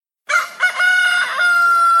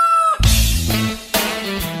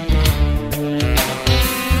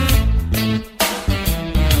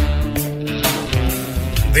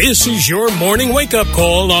This is your morning wake-up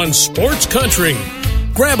call on Sports Country.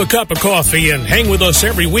 Grab a cup of coffee and hang with us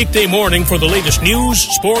every weekday morning for the latest news,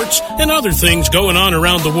 sports, and other things going on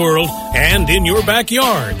around the world and in your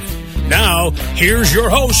backyard. Now, here's your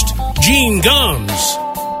host, Gene Gumbs.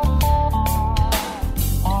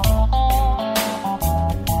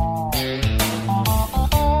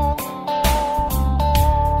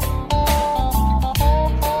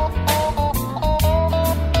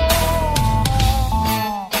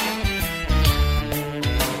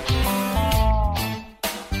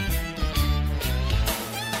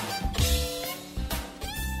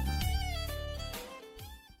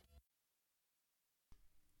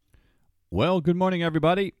 Well, good morning,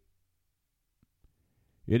 everybody.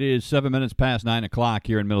 It is 7 minutes past 9 o'clock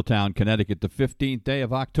here in Middletown, Connecticut, the 15th day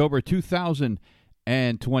of October,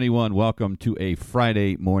 2021. Welcome to a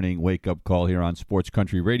Friday morning wake-up call here on Sports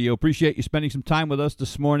Country Radio. Appreciate you spending some time with us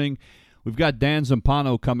this morning. We've got Dan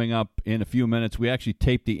Zampano coming up in a few minutes. We actually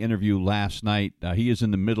taped the interview last night. He is in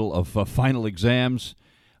the middle of final exams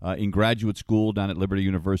in graduate school down at Liberty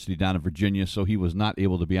University down in Virginia, so he was not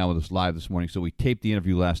able to be on with us live this morning. So we taped the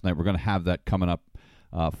interview last night. We're going to have that coming up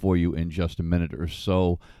for you in just a minute or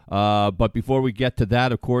so. But before we get to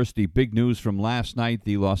that, of course, the big news from last night,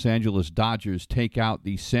 the Los Angeles Dodgers take out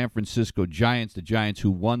the San Francisco Giants, the Giants who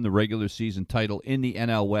won the regular season title in the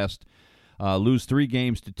NL West. Lose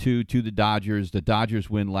 3-2 to the Dodgers. The Dodgers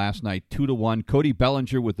win last night 2-1. Cody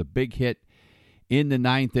Bellinger with a big hit in the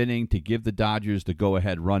ninth inning to give the Dodgers the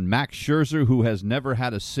go-ahead run. Max Scherzer, who has never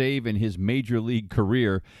had a save in his major league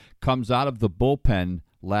career, comes out of the bullpen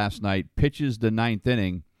last night, pitches the ninth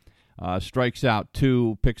inning, strikes out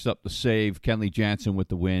 2, picks up the save. Kenley Jansen with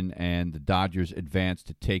the win, and the Dodgers advance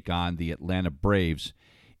to take on the Atlanta Braves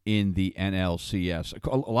in the NLCS.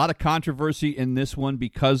 A lot of controversy in this one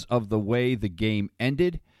because of the way the game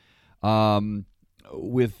ended,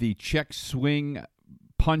 with the check swing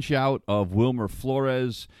punch out of Wilmer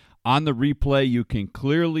Flores. On the replay, you can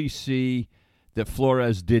clearly see that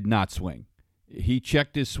Flores did not swing. He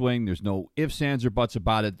checked his swing. There's no ifs, ands, or buts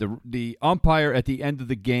about it. The umpire at the end of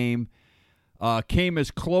the game came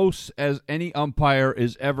as close as any umpire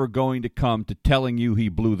is ever going to come to telling you he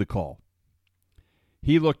blew the call.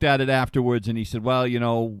 He looked at it afterwards and he said, "Well,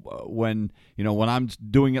 when I'm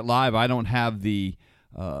doing it live, I don't have the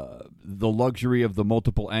luxury of the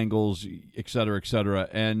multiple angles, et cetera,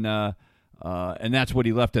 and that's what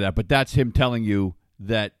he left it at." But that's him telling you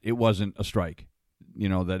that it wasn't a strike,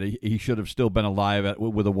 that he should have still been alive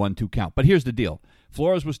with a 1-2 count. But here's the deal: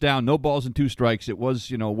 Flores was down, no balls and 2 strikes. It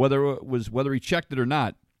was, whether he checked it or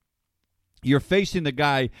not, you're facing the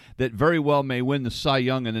guy that very well may win the Cy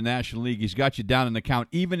Young in the National League. He's got you down in the count,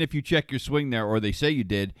 even if you check your swing there, or they say you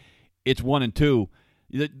did. It's 1-2.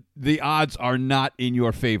 The odds are not in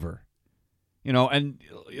your favor, and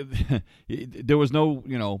there was no,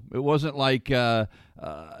 it wasn't like, it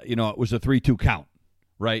was a 3-2 count,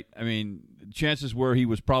 right? I mean, chances were he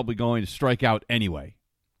was probably going to strike out anyway.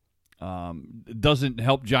 It doesn't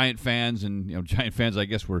help Giant fans, and, Giant fans, I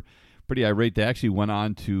guess, were pretty irate. They actually went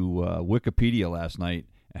on to Wikipedia last night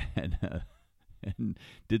and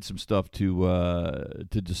did some stuff to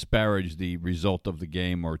disparage the result of the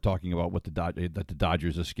game, or talking about what that the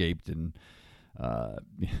Dodgers escaped, and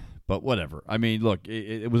but whatever. I mean, look,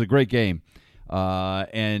 it was a great game,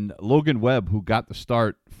 and Logan Webb, who got the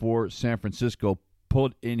start for San Francisco,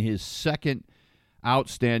 put in his second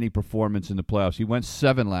outstanding performance in the playoffs. He went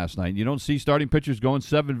 7 last night. You don't see starting pitchers going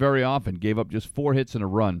 7 very often. Gave up just 4 hits and a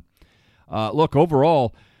run. Look,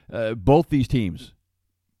 overall, both these teams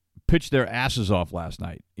pitched their asses off last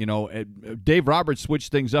night. Dave Roberts switched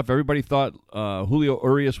things up. Everybody thought Julio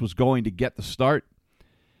Urias was going to get the start.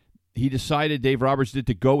 He decided, Dave Roberts did,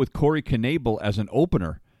 to go with Corey Knebel as an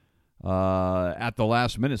opener at the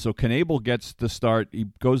last minute. So Knebel gets the start. He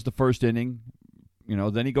goes the first inning.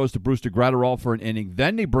 Then he goes to Brewster Gratterall for an inning.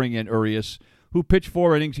 Then they bring in Urias, who pitched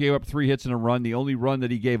 4 innings, gave up 3 hits and a run. The only run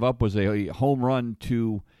that he gave up was a home run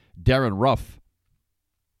to Darren Ruff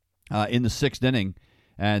in the 6th inning.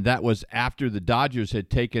 And that was after the Dodgers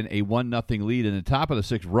had taken a 1-0 lead. In the top of the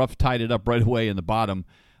 6th, Ruff tied it up right away in the bottom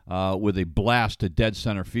with a blast to dead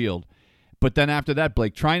center field. But then after that,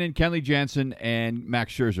 Blake Treinen, Kenley Jansen, and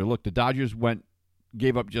Max Scherzer. Look, the Dodgers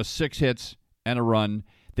gave up just 6 hits and a run.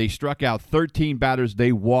 They struck out 13 batters.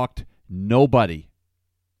 They walked nobody.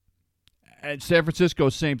 And San Francisco,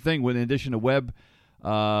 same thing. With in addition to Webb,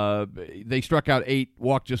 they struck out 8,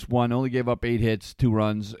 walked just 1, only gave up 8 hits, 2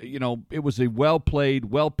 runs. It was a well-played,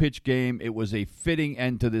 well-pitched game. It was a fitting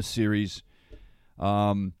end to this series.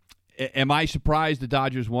 Am I surprised the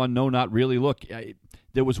Dodgers won? No, not really. Look,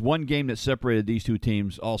 there was one game that separated these two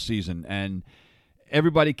teams all season, and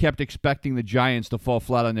everybody kept expecting the Giants to fall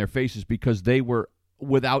flat on their faces because they were,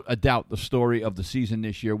 without a doubt, the story of the season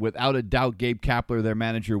this year. Without a doubt, Gabe Kapler, their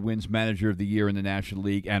manager, wins Manager of the Year in the National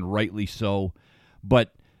League, and rightly so.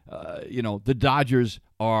 But, the Dodgers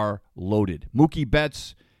are loaded. Mookie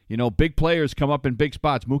Betts, big players come up in big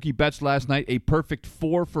spots. Mookie Betts last night, a perfect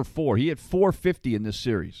 4 for 4. He had 450 in this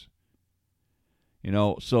series.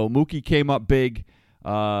 So Mookie came up big.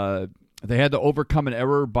 They had to overcome an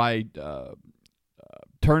error by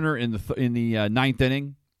Turner in the ninth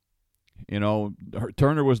inning.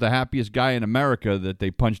 Turner was the happiest guy in America that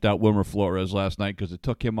they punched out Wilmer Flores last night because it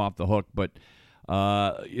took him off the hook. But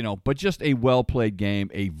just a well-played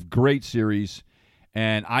game, a great series,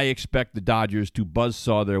 and I expect the Dodgers to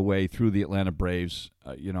buzzsaw their way through the Atlanta Braves.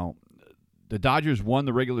 The Dodgers won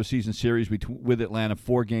the regular season series with Atlanta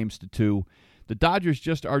 4-2. The Dodgers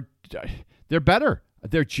they're better.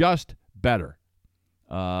 They're just better.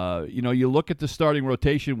 You look at the starting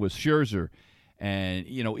rotation with Scherzer, and,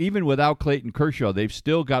 even without Clayton Kershaw, they've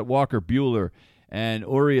still got Walker Buehler and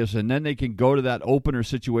Urias, and then they can go to that opener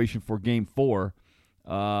situation for Game 4.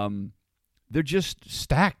 They're just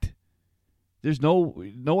stacked. There's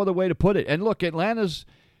no other way to put it. And look, Atlanta's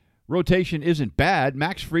rotation isn't bad.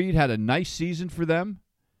 Max Fried had a nice season for them.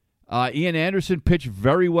 Ian Anderson pitched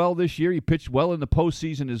very well this year. He pitched well in the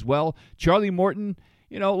postseason as well. Charlie Morton,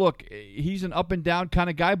 look, he's an up-and-down kind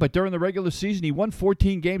of guy, but during the regular season, he won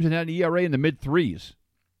 14 games and had an ERA in the mid-3s.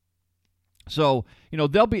 So,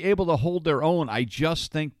 they'll be able to hold their own. I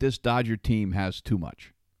just think this Dodger team has too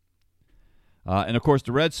much. And, of course,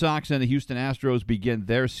 the Red Sox and the Houston Astros begin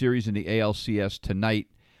their series in the ALCS tonight,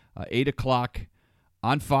 8 o'clock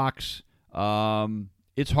on Fox.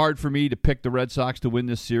 It's hard for me to pick the Red Sox to win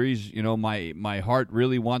this series. My heart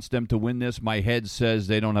really wants them to win this. My head says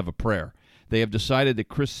they don't have a prayer. They have decided that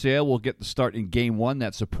Chris Sale will get the start in Game 1.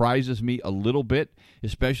 That surprises me a little bit,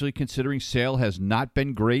 especially considering Sale has not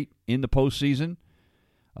been great in the postseason.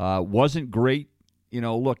 Wasn't great.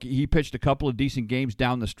 Look, he pitched a couple of decent games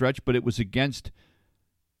down the stretch, but it was against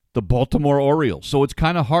the Baltimore Orioles. So it's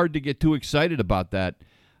kind of hard to get too excited about that.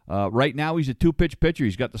 Right now, he's a 2-pitch pitcher.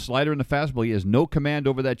 He's got the slider and the fastball. He has no command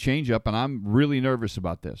over that changeup, and I'm really nervous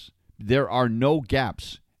about this. There are no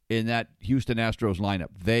gaps in that Houston Astros lineup.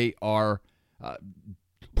 They are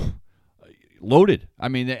loaded. I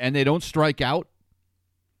mean, and they don't strike out.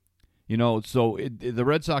 So the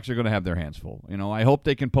Red Sox are going to have their hands full. I hope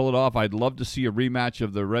they can pull it off. I'd love to see a rematch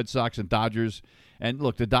of the Red Sox and Dodgers. And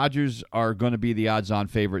look, the Dodgers are going to be the odds-on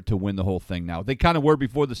favorite to win the whole thing now. They kind of were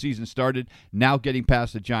before the season started. Now getting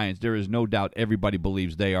past the Giants, there is no doubt everybody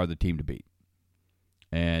believes they are the team to beat.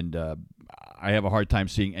 And I have a hard time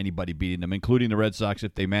seeing anybody beating them, including the Red Sox,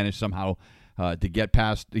 if they manage somehow to get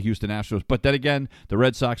past the Houston Astros. But then again, the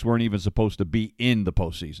Red Sox weren't even supposed to be in the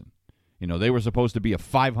postseason. They were supposed to be a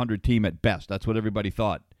 500 team at best. That's what everybody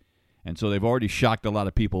thought. And so they've already shocked a lot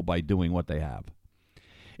of people by doing what they have.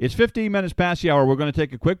 It's 15 minutes past the hour. We're going to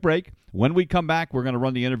take a quick break. When we come back, we're going to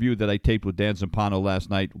run the interview that I taped with Dan Zampano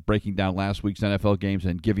last night, breaking down last week's NFL games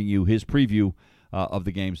and giving you his preview of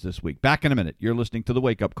the games this week. Back in a minute. You're listening to The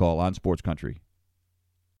Wake Up Call on Sports Country.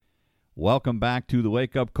 Welcome back to The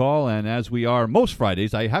Wake Up Call, and as we are most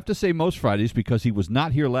Fridays, I have to say most Fridays because he was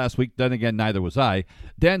not here last week, then again, neither was I.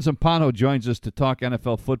 Dan Zampano joins us to talk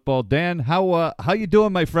NFL football. Dan, how you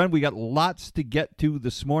doing, my friend? We got lots to get to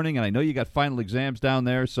this morning, and I know you got final exams down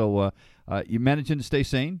there, so you managing to stay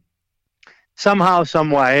sane? Somehow,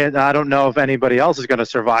 some way. I don't know if anybody else is going to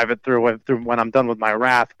survive it through when I'm done with my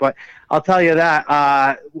wrath, but I'll tell you that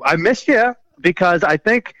I missed you because I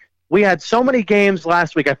think we had so many games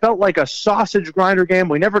last week. I felt like a sausage grinder game.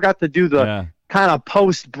 We never got to do the kind of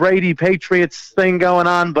post-Brady Patriots thing going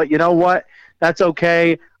on, but you know what? That's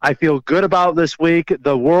okay. I feel good about this week.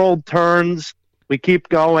 The world turns. We keep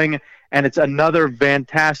going, and it's another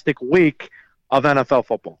fantastic week of NFL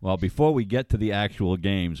football. Well, before we get to the actual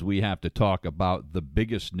games, we have to talk about the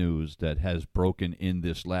biggest news that has broken in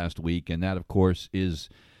this last week, and that, of course, is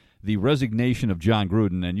the resignation of John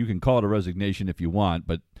Gruden. And you can call it a resignation if you want,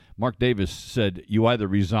 but Mark Davis said, you either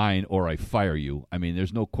resign or I fire you. I mean,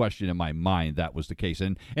 there's no question in my mind that was the case.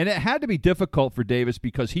 And it had to be difficult for Davis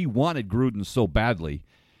because he wanted Gruden so badly,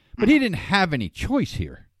 but he didn't have any choice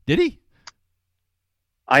here, did he?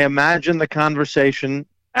 I imagine the conversation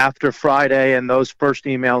after Friday and those first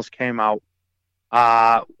emails came out,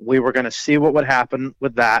 we were going to see what would happen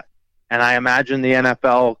with that. And I imagine the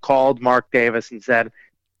NFL called Mark Davis and said,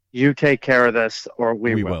 you take care of this or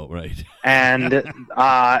we will. Right. And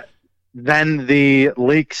then the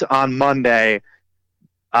leaks on Monday,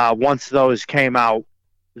 once those came out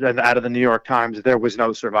of the New York Times, there was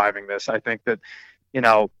no surviving this. I think that,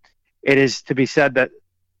 it is to be said that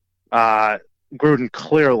Gruden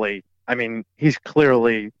clearly, I mean, he's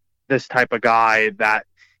clearly this type of guy that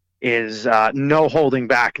is no holding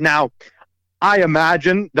back. Now, I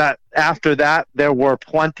imagine that after that, there were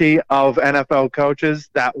plenty of NFL coaches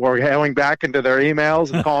that were going back into their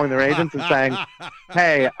emails and calling their agents and saying,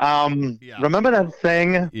 "Hey, remember that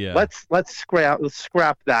thing? Yeah. Let's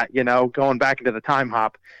scrap that. Going back into the time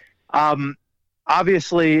hop."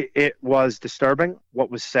 Obviously, it was disturbing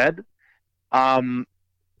what was said.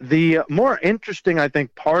 The more interesting, I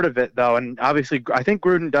think, part of it, though, and obviously, I think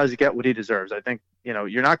Gruden does get what he deserves. I think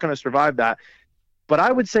you're not going to survive that. But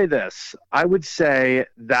I would say this. I would say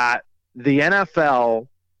that the NFL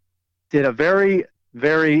did a very,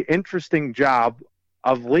 very interesting job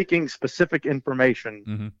of leaking specific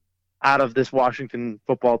information out of this Washington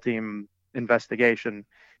football team investigation.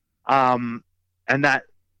 And that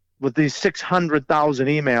with these 600,000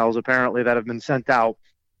 emails apparently that have been sent out,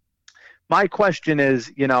 my question is,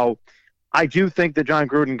 I do think that John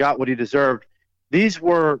Gruden got what he deserved. These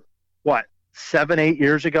were, 7-8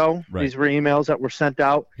 years ago, right. These were emails that were sent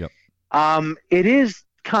out. Yep. It is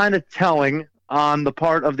kind of telling on the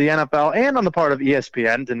part of the NFL and on the part of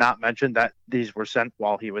ESPN to not mention that these were sent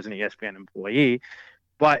while he was an ESPN employee,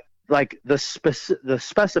 but like the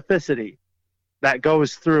specificity that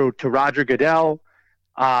goes through to Roger Goodell,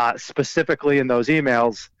 specifically in those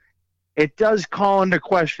emails, it does call into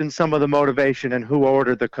question some of the motivation and who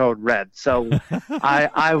ordered the code red. So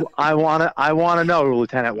I want to know,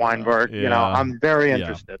 Lieutenant Weinberg. I'm very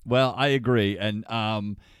interested. Yeah. Well, I agree. And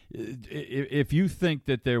if you think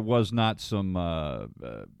that there was not some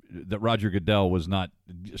that Roger Goodell was not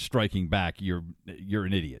striking back, you're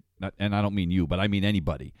an idiot. And I don't mean you, but I mean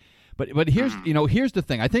anybody. But here's here's the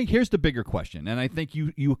thing. I think here's the bigger question, and I think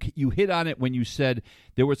you hit on it when you said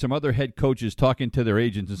there were some other head coaches talking to their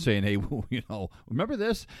agents and saying, "Hey, remember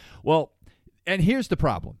this?" Well, and here's the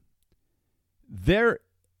problem. There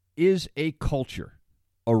is a culture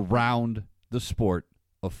around the sport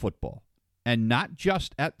of football, and not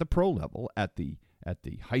just at the pro level, at the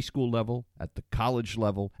high school level, at the college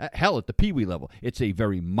level, hell, at the Pee Wee level. It's a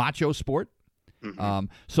very macho sport.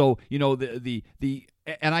 So the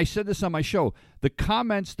and I said this on my show, the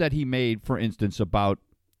comments that he made, for instance, about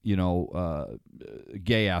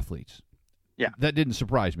gay athletes, that didn't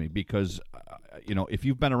surprise me because if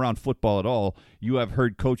you've been around football at all, you have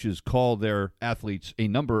heard coaches call their athletes a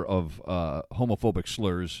number of homophobic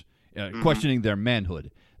slurs, questioning their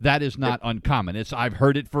manhood. That is not uncommon. I've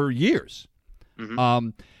heard it for years.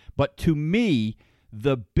 But to me,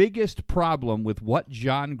 the biggest problem with what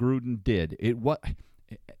John Gruden did,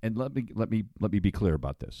 and let me be clear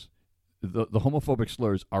about this. The homophobic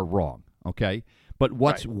slurs are wrong, okay? But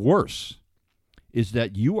what's worse is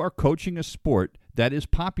that you are coaching a sport that is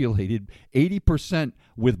populated 80%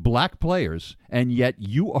 with black players, and yet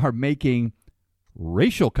you are making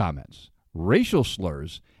racial comments, racial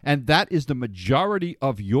slurs, and that is the majority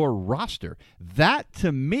of your roster. That,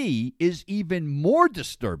 to me, is even more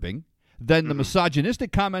disturbing than the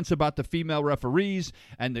misogynistic comments about the female referees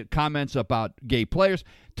and the comments about gay players.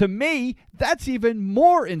 To me, that's even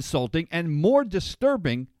more insulting and more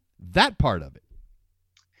disturbing, that part of it.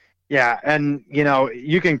 Yeah, and,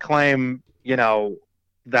 you can claim,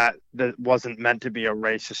 that wasn't meant to be a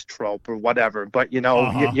racist trope or whatever, but, you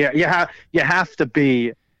have to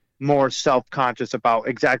be more self-conscious about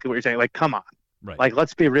exactly what you're saying. Like, come on. Right. Like,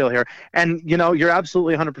 let's be real here. And, you're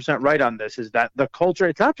absolutely 100% right on this, is that the culture,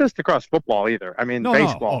 it's not just across football either. I mean,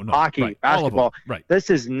 baseball, hockey, basketball, this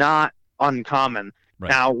is not uncommon. Right.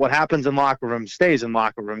 Now, what happens in locker rooms stays in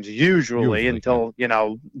locker rooms usually until,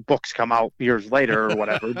 books come out years later or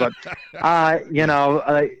whatever. But,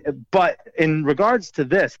 but in regards to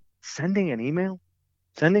this, sending an email,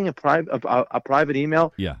 sending a private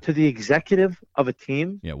email to the executive of a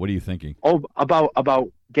team. Yeah, what are you thinking? Oh,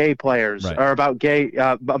 about gay players, or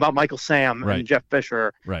about Michael Sam and Jeff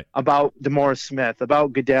Fisher, about DeMaurice Smith,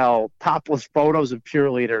 about Goodell, topless photos of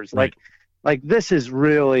cheerleaders. Like this is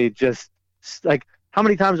really just like, how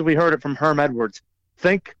many times have we heard it from Herm Edwards?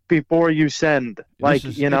 Think before you send. It's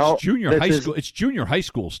junior high school. It's junior high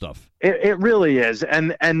school stuff. It really is,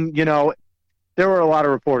 and there were a lot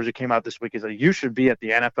of reporters that came out this week. Is like, you should be at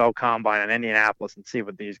the NFL Combine in Indianapolis and see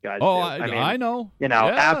what these guys do. I know.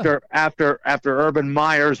 After Urban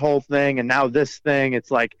Meyer's whole thing and now this thing, it's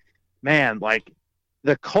like, man, like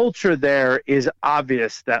the culture there is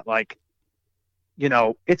obvious that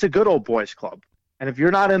it's a good old boys club, and if you're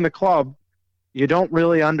not in the club, you don't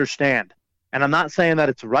really understand. And I'm not saying that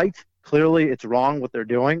it's right. Clearly, it's wrong what they're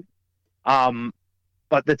doing,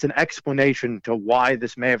 but that's an explanation to why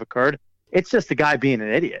this may have occurred. It's just a guy being an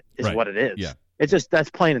idiot is what it is. Yeah. It's just that's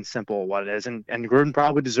plain and simple what it is. And Gruden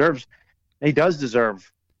probably he does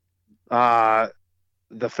deserve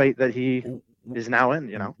the fate that he is now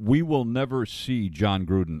in. We will never see John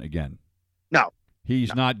Gruden again. No.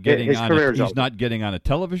 He's not getting His career's he's over. not getting on a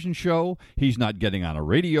television show. He's not getting on a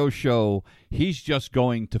radio show. He's just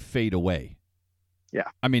going to fade away. Yeah.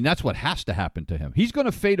 I mean, that's what has to happen to him. He's going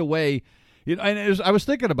to fade away. And I was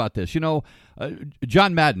thinking about this.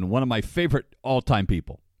 John Madden, one of my favorite all-time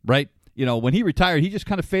people, right? When he retired, he just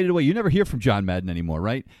kind of faded away. You never hear from John Madden anymore,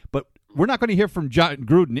 right? But we're not going to hear from John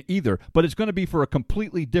Gruden either, but it's going to be for a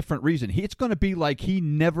completely different reason. It's going to be like he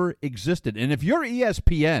never existed. And if you're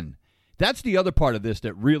ESPN, that's the other part of this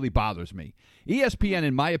that really bothers me. ESPN,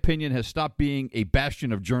 in my opinion, has stopped being a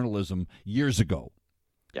bastion of journalism years ago.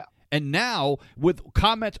 Yeah. And now, with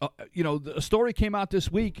comments, the story came out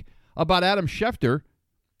this week about Adam Schefter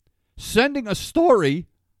sending a story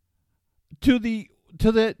to the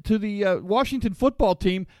Washington football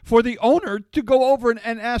team for the owner to go over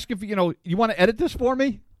and ask if, you want to edit this for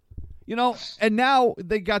me? And now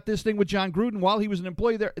they got this thing with John Gruden while he was an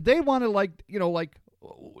employee there. They want to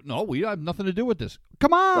no, we have nothing to do with this.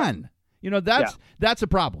 Come on. That's a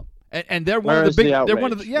problem. And they're one of the big they're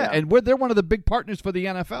one of the and they're one of the big partners for the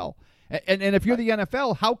NFL. And if you're the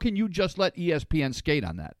NFL, how can you just let ESPN skate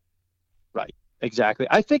on that? Right. Exactly.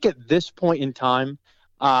 I think at this point in time,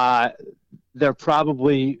 there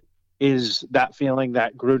probably is that feeling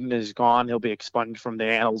that Gruden is gone. He'll be expunged from the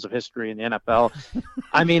annals of history in the NFL.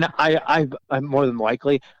 I mean, I'm more than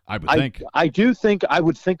likely. I would think. I do think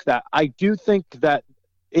that. I do think that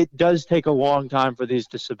it does take a long time for these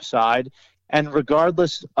to subside. And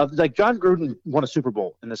regardless of, John Gruden won a Super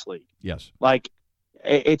Bowl in this league. Yes.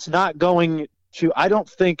 It's not going to, I don't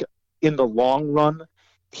think in the long run,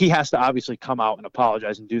 he has to obviously come out and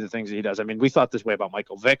apologize and do the things that he does. I mean, we thought this way about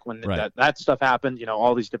Michael Vick when that stuff happened,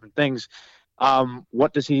 all these different things.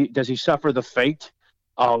 What does he suffer the fate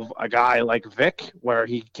of a guy like Vick where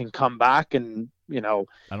he can come back and, I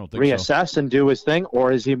don't think reassess and do his thing,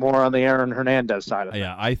 or is he more on the Aaron Hernandez side of things?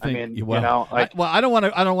 Yeah, I think. I don't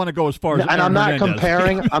want to go as far as. And I'm not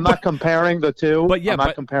comparing. I'm not comparing the two. But yeah, I'm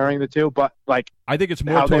not comparing the two. But I think it's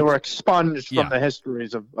more how they were expunged from the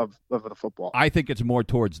histories of the football. I think it's more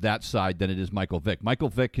towards that side than it is Michael Vick. Michael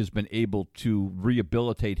Vick has been able to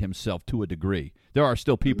rehabilitate himself to a degree. There are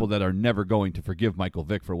still people that are never going to forgive Michael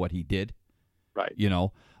Vick for what he did. Right.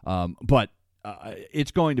 But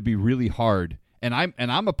it's going to be really hard. And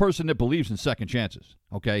I'm a person that believes in second chances,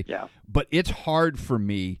 okay? Yeah. But it's hard for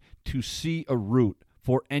me to see a route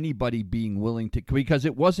for anybody being willing to, because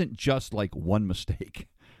it wasn't just like one mistake,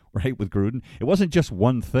 right, with Gruden. It wasn't just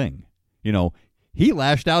one thing. He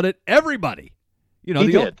lashed out at everybody. He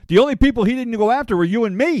did. The only people he didn't go after were you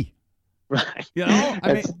and me. Right.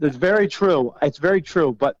 It's very true. It's very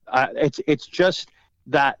true. But it's just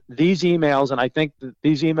that these emails, and I think that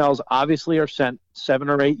these emails obviously are sent 7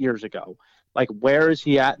 or 8 years ago. Where is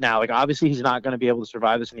he at now? Obviously he's not going to be able to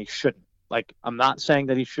survive this, and he shouldn't. I'm not saying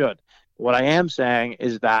that he should. What I am saying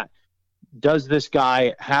is that does this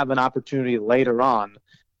guy have an opportunity later on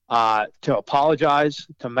to apologize,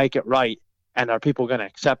 to make it right, and are people going to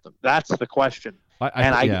accept him? That's the question.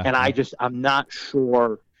 I'm not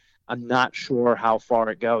sure. I'm not sure how far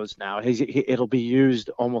it goes now. It'll be used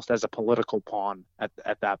almost as a political pawn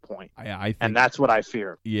at that point. I think, and that's what I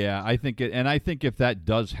fear. Yeah, I think it. And I think if that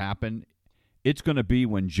does happen, it's going to be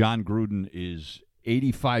when John Gruden is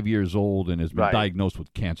 85 years old and has been diagnosed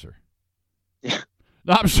with cancer. Yeah.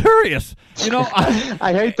 No, I'm serious.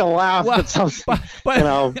 I hate to laugh,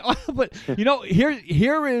 but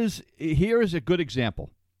here is a good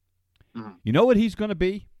example. Mm. You know what he's going to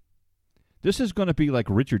be? This is going to be like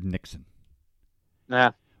Richard Nixon.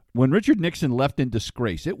 Nah. When Richard Nixon left in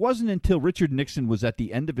disgrace, it wasn't until Richard Nixon was at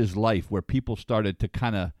the end of his life where people started to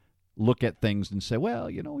kind of look at things and say, well,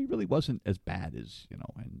 he really wasn't as bad as,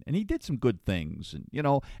 and he did some good things, and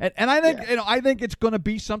I think, I think it's going to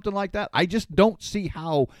be something like that. I just don't see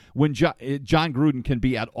how when John Gruden can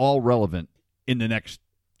be at all relevant in the next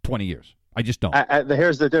 20 years. I just don't.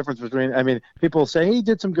 Here's the difference between, people say he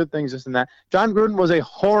did some good things, this and that. John Gruden was a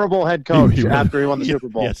horrible head coach after he won the Super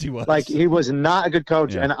Bowl. Yes, he was. He was not a good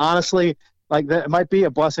coach. Yeah. And honestly, that might be a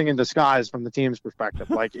blessing in disguise from the team's perspective.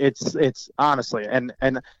 It's honestly, and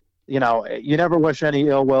you never wish any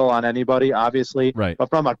ill will on anybody, obviously. Right. But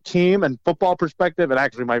from a team and football perspective, it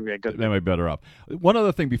actually might be a good thing. They might be better off. One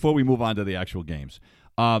other thing before we move on to the actual games.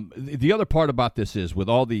 The other part about this is with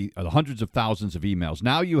all the hundreds of thousands of emails,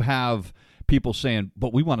 now you have people saying,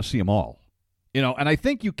 but we want to see them all. And I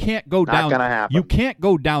think you can't go Not down. gonna happen. You can't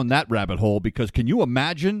go down that rabbit hole because can you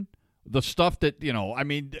imagine the stuff that,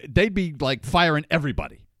 they'd be firing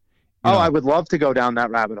everybody. I would love to go down that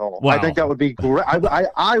rabbit hole. Wow. I think that would be great.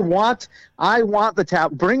 I want the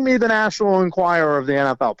tab. Bring me the National Enquirer of the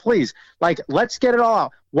NFL, please. Like, let's get it all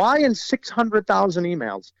out. Why in 600,000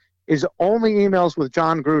 emails is only emails with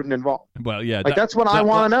John Gruden involved? Well, yeah. Like, that's what I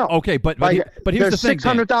want to know. Okay, but here's there's the thing.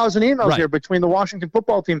 600,000 emails here between the Washington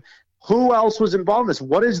football team. Who else was involved in this?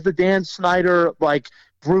 What is the Dan Snyder, like,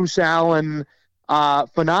 Bruce Allen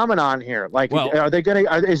phenomenon here? Like,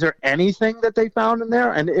 is there anything that they found in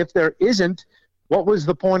there? And if there isn't, what was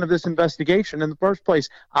the point of this investigation in the first place?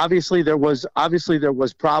 Obviously there was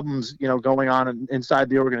problems, going on inside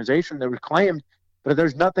the organization that were claimed, but if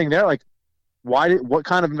there's nothing there, like, what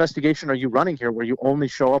kind of investigation are you running here where you only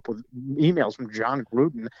show up with emails from John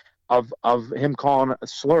Gruden of him calling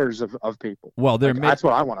slurs of people? Well, that's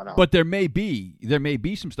what I want to know. But there may be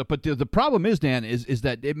some stuff. But the problem is, Dan, is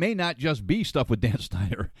that it may not just be stuff with Dan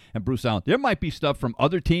Snyder and Bruce Allen. There might be stuff from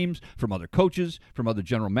other teams, from other coaches, from other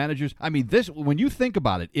general managers. I mean, when you think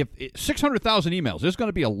about it, if 600,000 emails, there's going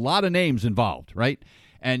to be a lot of names involved, right?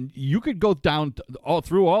 And you could go down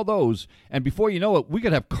through all those, and before you know it, we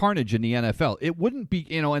could have carnage in the NFL. It wouldn't be,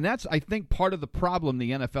 and that's, I think, part of the problem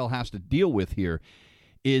the NFL has to deal with here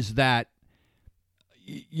is that,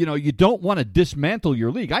 you don't want to dismantle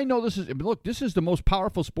your league. I know this is the most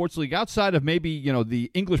powerful sports league outside of maybe,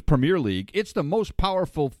 the English Premier League. It's the most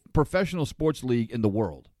powerful professional sports league in the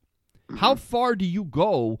world. Mm-hmm. How far do you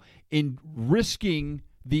go in risking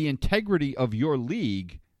the integrity of your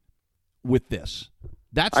league with this?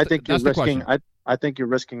 I think you're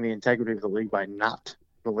risking the integrity of the league by not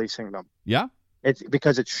releasing them. Yeah? It's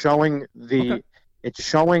because it's showing the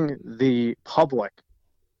public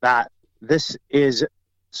that this is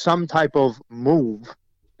some type of move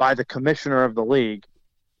by the commissioner of the league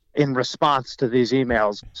in response to these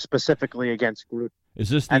emails specifically against Gruden. Is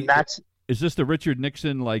this the Richard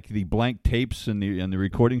Nixon, like the blank tapes and the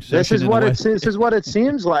recording session? This is what it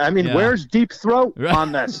seems like. I mean, Where's Deep Throat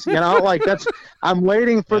on this? I'm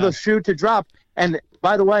waiting for the shoe to drop. And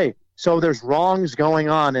by the way, so there's wrongs going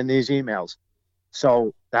on in these emails.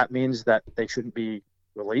 So that means that they shouldn't be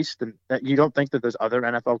released, and that you don't think that there's other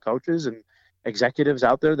NFL coaches and executives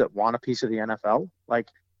out there that want a piece of the NFL? Like,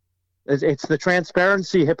 it's the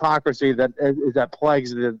transparency hypocrisy that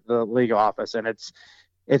plagues the league office, and it's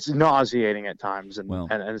nauseating at times, and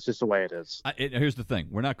it's just the way it is. Here's the thing: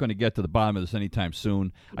 we're not going to get to the bottom of this anytime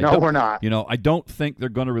soon. We're not. I don't think they're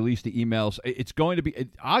going to release the emails. It's going to be.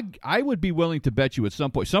 I would be willing to bet you at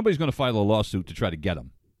some point somebody's going to file a lawsuit to try to get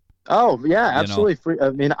them. Oh yeah, absolutely.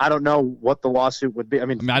 I mean, I don't know what the lawsuit would be. I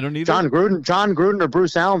mean, I don't either. John Gruden or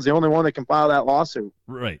Bruce Allen's the only one that can file that lawsuit.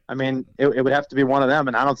 Right. I mean, it would have to be one of them,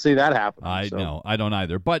 and I don't see that happening. No, I don't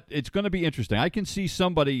either. But it's going to be interesting. I can see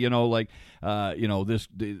somebody, some of those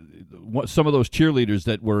cheerleaders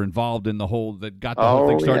that were involved in the whole that got the whole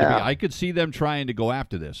thing started. Yeah. I could see them trying to go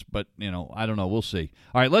after this, but I don't know. We'll see.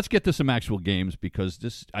 All right, let's get to some actual games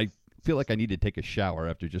because I feel like I need to take a shower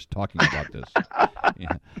after just talking about this.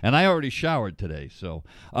 Yeah. And I already showered today, so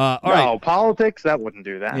all right. Politics, that wouldn't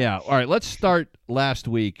do that. Yeah. All right, let's start last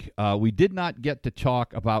week. We did not get to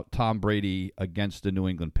talk about Tom Brady against the New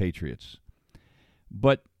England Patriots.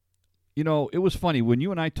 But, it was funny. When you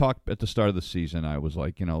and I talked at the start of the season, I was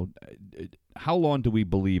like, how long do we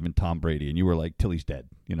believe in Tom Brady? And you were like, till he's dead.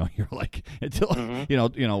 You're like, until,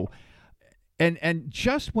 and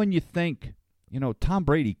just when you think, Tom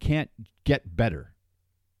Brady can't get better,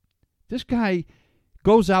 this guy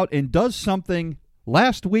goes out and does something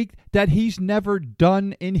last week that he's never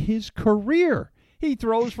done in his career. He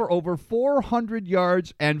throws for over 400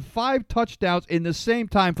 yards and 5 touchdowns in the same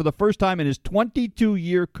time for the first time in his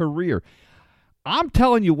 22-year career. I'm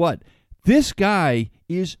telling you what, this guy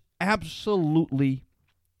is absolutely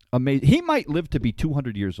amazing. He might live to be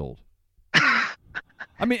 200 years old.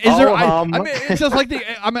 I mean, it's just like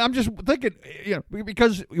I'm just thinking,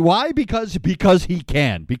 because why? Because he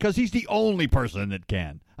can. Because he's the only person that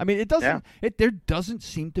can. I mean, there doesn't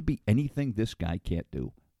seem to be anything this guy can't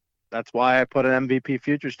do. That's why I put an MVP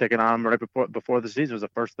futures ticket on him right before the season. It was the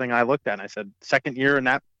first thing I looked at. And I said, second year in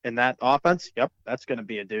that offense, yep, that's going to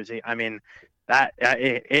be a doozy. I mean, that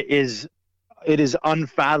it is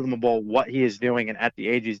unfathomable what he is doing and at the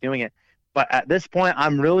age he's doing it. But at this point,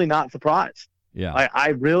 I'm really not surprised. Yeah,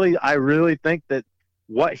 I really think that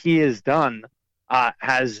what he has done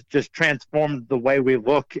has just transformed the way we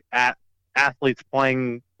look at athletes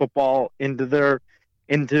playing football into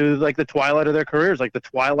like the twilight of their careers. Like the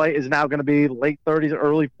twilight is now going to be late 30s,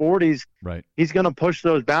 early 40s. Right. He's going to push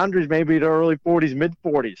those boundaries maybe to early 40s, mid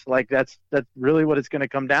 40s. Like that's really what it's going to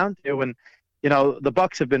come down to. And the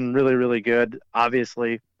Bucs have been really, really good,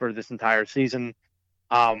 obviously, for this entire season.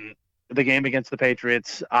 the game against the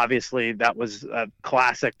Patriots, obviously that was a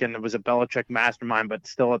classic and it was a Belichick mastermind, but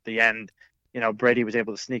still at the end, Brady was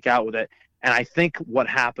able to sneak out with it. And I think what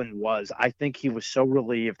happened was, I think he was so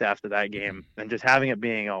relieved after that game and just having it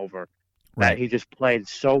being over that he just played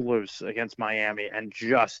so loose against Miami and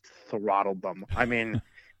just throttled them. I mean,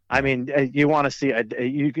 you want to see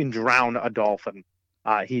you can drown a dolphin.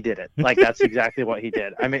 He did it. Like, that's exactly what he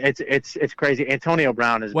did. I mean, it's crazy. Antonio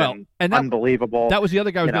Brown has been unbelievable. That was the other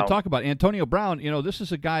guy I was going to talk about. Antonio Brown, this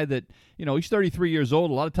is a guy that, he's 33 years old.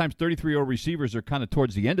 A lot of times 33-year-old receivers are kind of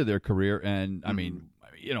towards the end of their career. And, I mean,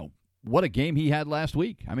 what a game he had last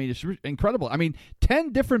week. I mean, it's incredible. I mean,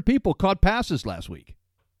 10 different people caught passes last week.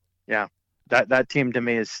 Yeah. That team, to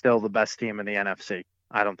me, is still the best team in the NFC.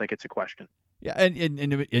 I don't think it's a question. Yeah, and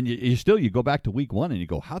you go back to week 1 and you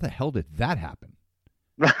go, how the hell did that happen?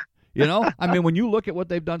 I mean, when you look at what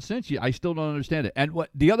they've done since, I still don't understand it. And what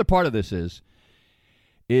the other part of this is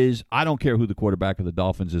I don't care who the quarterback of the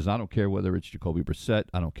Dolphins is. I don't care whether it's Jacoby Brissett.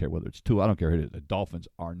 I don't care whether it's Tua. I don't care who it is. The Dolphins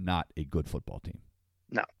are not a good football team.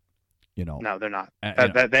 No. No, they're not.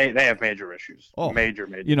 They have major issues. Oh, major.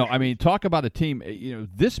 I mean, talk about a team.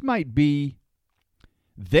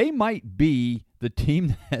 They might be the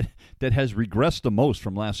team that has regressed the most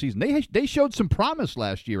from last season. They showed some promise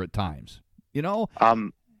last year at times.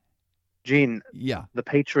 Gene, yeah, the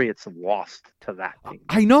Patriots lost to that team.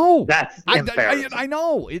 I know. That's embarrassing. I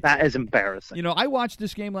know. That is embarrassing. I watched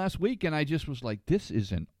this game last week, and I just was like, this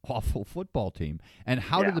is an awful football team. And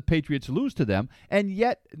how did the Patriots lose to them? And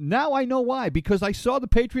yet, now I know why. Because I saw the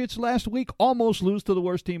Patriots last week almost lose to the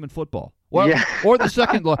worst team in football. Well, or the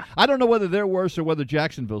second. I don't know whether they're worse or whether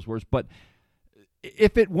Jacksonville's worse, but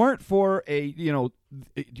if it weren't for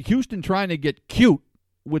Houston trying to get cute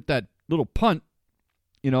with that little punt,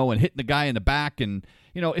 and hitting the guy in the back, and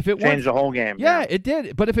if it changed the whole game. Yeah, it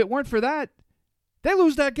did. But if it weren't for that, they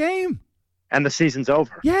lose that game, and the season's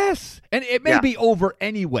over. Yes, and it may be over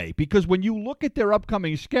anyway, because when you look at their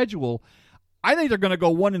upcoming schedule, I think they're going to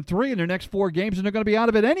go 1-3 in their next 4 games, and they're going to be out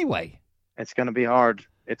of it anyway. It's going to be hard.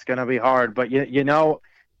 But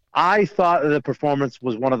I thought the performance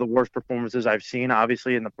was one of the worst performances I've seen.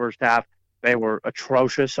 Obviously, in the first half, they were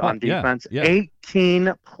atrocious on defense.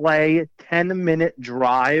 18-play, 10-minute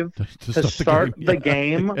drive to start the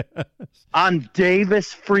game on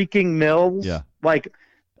Davis freaking Mills. Yeah. Like,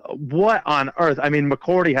 what on earth? I mean,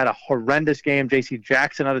 McCourty had a horrendous game. J.C.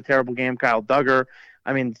 Jackson had a terrible game. Kyle Duggar.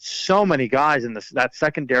 I mean, so many guys in that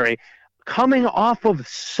secondary coming off of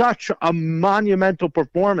such a monumental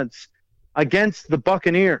performance against the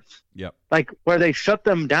Buccaneers. Yep. Like, where they shut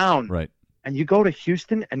them down. Right. And you go to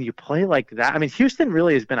Houston and you play like that. I mean, Houston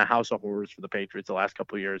really has been a house of horrors for the Patriots the last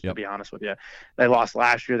couple of years, to be honest with you. They lost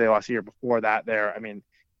last year. They lost the year before that there. I mean,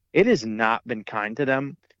 it has not been kind to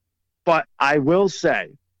them. But I will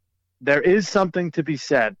say there is something to be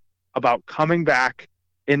said about coming back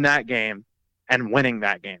in that game and winning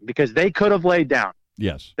that game, because they could have laid down.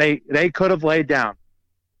 Yes. They could have laid down.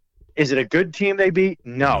 Is it a good team they beat?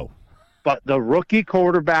 No. But the rookie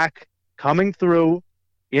quarterback coming through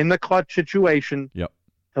in the clutch situation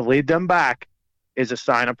to lead them back is a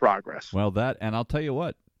sign of progress. Well, and I'll tell you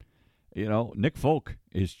what, Nick Folk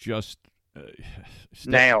is just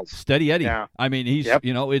nails. Steady Eddie. Yeah. I mean, he's,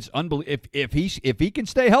 it's unbelievable. If he can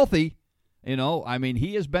stay healthy, I mean,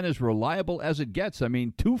 he has been as reliable as it gets. I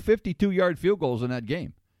mean, 2 52-yard field goals in that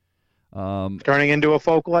game. Turning into a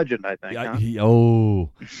Folk legend, I think.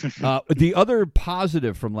 The other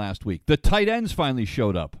positive from last week, the tight ends finally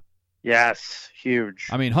showed up. Yes, huge.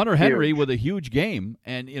 I mean, Hunter Henry with a huge game,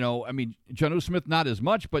 and Jonnu Smith not as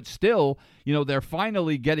much, but still, they're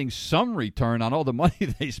finally getting some return on all the money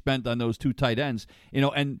they spent on those 2 tight ends.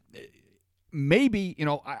 And maybe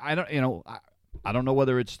I don't know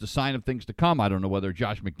whether it's the sign of things to come. I don't know whether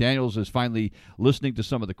Josh McDaniels is finally listening to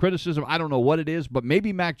some of the criticism. I don't know what it is, but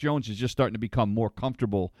maybe Mac Jones is just starting to become more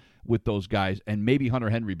comfortable with those guys, and maybe Hunter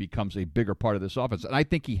Henry becomes a bigger part of this offense. And I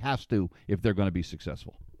think he has to if they're going to be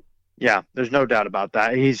successful. Yeah, there's no doubt about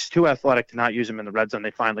that. He's too athletic to not use him in the red zone. They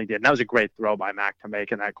finally did. And that was a great throw by Mac to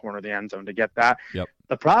make in that corner of the end zone to get that. Yep.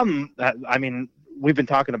 The problem, we've been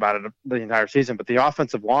talking about it the entire season, but the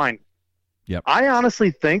offensive line, I honestly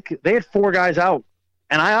think they had 4 guys out.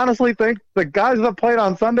 And I honestly think the guys that played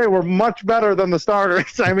on Sunday were much better than the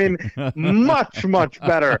starters. I mean, much, much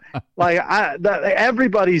better. Like,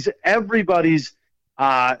 everybody's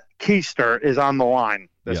keister is on the line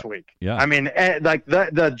this week. Yeah. I mean, like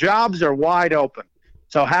the jobs are wide open.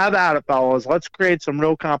 So have at it, fellas. Let's create some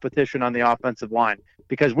real competition on the offensive line,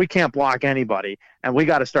 because we can't block anybody, and we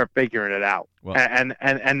got to start figuring it out. Well, and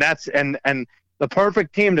the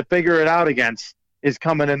perfect team to figure it out against is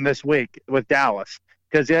coming in this week with Dallas.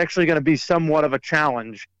 because it's actually going to be somewhat of a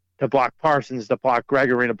challenge to block Parsons, to block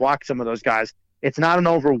Gregory, to block some of those guys. It's not an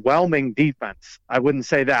overwhelming defense. I wouldn't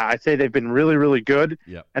say that. I'd say they've been really, really good,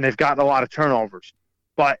 and they've gotten a lot of turnovers.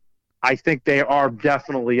 But I think they are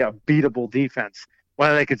definitely a beatable defense.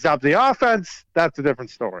 Whether they can stop the offense, that's a different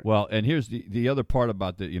story. Well, and here's the other part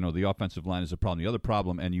about the offensive line is a problem. The other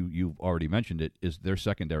problem, and you've already mentioned it, is their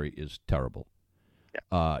secondary is terrible.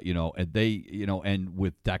 Yeah. And they, and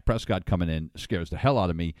with Dak Prescott coming in, scares the hell out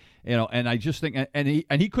of me. And I just think, and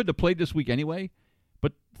he couldn't have played this week anyway.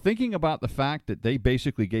 But thinking about the fact that they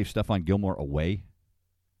basically gave Stephon Gilmore away,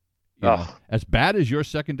 as bad as your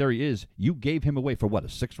secondary is, you gave him away for what, a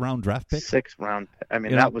 6th-round draft pick? 6th round. I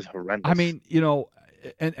mean, that was horrendous. I mean,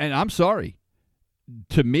 and I'm sorry.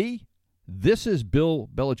 To me, this is Bill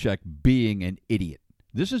Belichick being an idiot.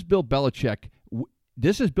 This is Bill Belichick's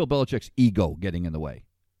ego getting in the way.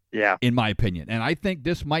 Yeah. In my opinion. And I think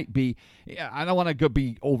this might be, I don't want to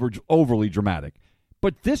be overly dramatic,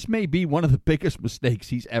 but this may be one of the biggest mistakes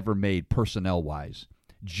he's ever made personnel-wise.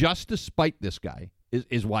 Just to spite this guy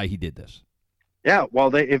is why he did this. Yeah, well,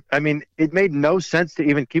 it made no sense to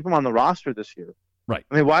even keep him on the roster this year. Right.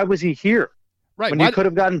 I mean, why was he here? Right. When you could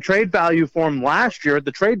have gotten trade value for him last year at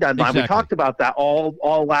the trade deadline. Exactly. We talked about that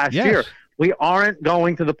all last year. We aren't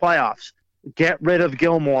going to the playoffs. Get rid of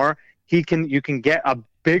Gilmore. You can get a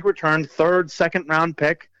big return, 3rd, 2nd-round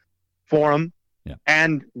pick for him. Yeah.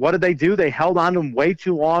 And what did they do? They held on to him way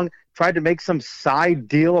too long, tried to make some side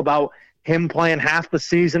deal about him playing half the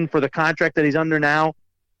season for the contract that he's under now.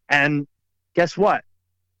 And guess what?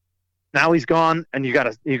 Now he's gone, and you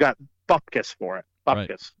got bupkis for it. Bupkis.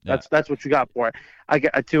 Right. Yeah. That's what you got for it. I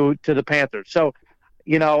get to the Panthers. So,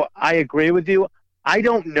 I agree with you. I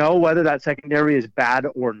don't know whether that secondary is bad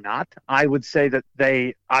or not. I would say that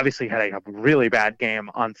they obviously had a really bad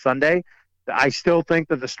game on Sunday. I still think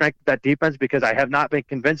that the strength of that defense, because I have not been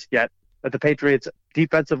convinced yet that the Patriots'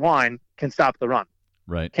 defensive line can stop the run.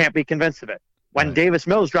 Right. Can't be convinced of it. When Davis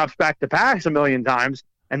Mills drops back to pass a million times,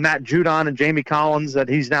 and Matt Judon and Jamie Collins, that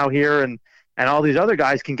he's now here, and all these other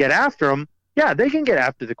guys can get after him, yeah, they can get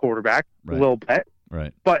after the quarterback a little bit.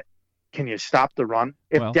 Right. But can you stop the run?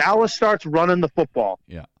 If Dallas starts running the football,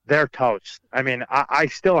 they're toast. I mean, I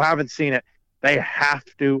still haven't seen it. They have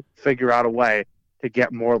to figure out a way to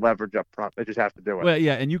get more leverage up front. They just have to do it. Well,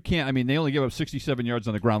 yeah, and you can't. I mean, they only gave up 67 yards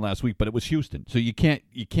on the ground last week, but it was Houston, so you can't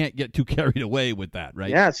get too carried away with that, right?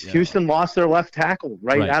 Yes, Houston lost their left tackle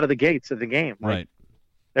right out of the gates of the game. Right.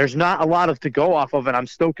 There's not a lot to go off of, and I'm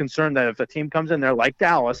still concerned that if a team comes in there like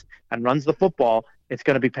Dallas and runs the football, it's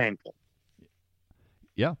going to be painful.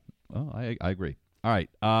 Yeah, well, I agree. All right,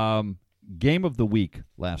 game of the week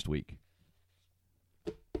last week.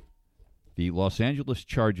 The Los Angeles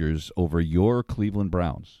Chargers over your Cleveland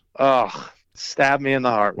Browns. Oh, stab me in the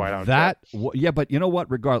heart. Why don't you? Yeah, but you know what?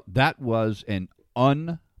 That was an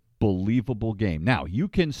unbelievable game. Now, you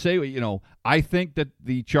can say, I think that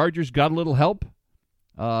the Chargers got a little help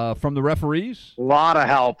from the referees. A lot of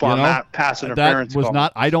help on that pass interference. That was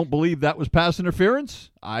not. I don't believe that was pass interference.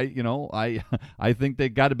 I think they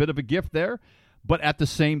got a bit of a gift there, but at the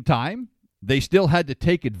same time, they still had to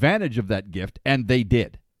take advantage of that gift, and they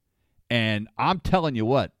did. And I'm telling you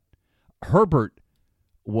what, Herbert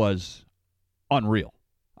was unreal.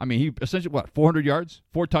 I mean, he essentially, 400 yards,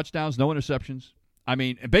 4 touchdowns, no interceptions. I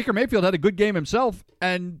mean, Baker Mayfield had a good game himself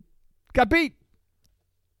and got beat.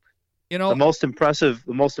 The most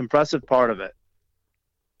impressive part of it,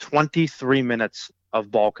 23 minutes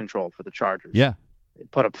of ball control for the Chargers. Yeah. They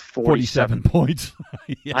put up 47 points.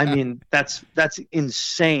 Yeah. I mean, that's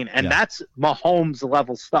insane. And that's Mahomes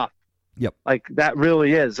level stuff. Yep. Like, that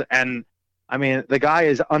really is. And, I mean, the guy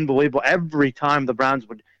is unbelievable. Every time the Browns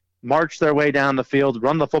would march their way down the field,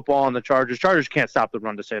 run the football on the Chargers. Chargers can't stop the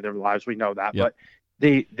run to save their lives. We know that. Yep. But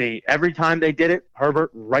the every time they did it,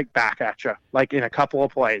 Herbert right back at you, like in a couple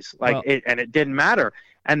of plays. It didn't matter.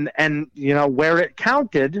 And where it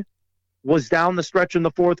counted was down the stretch in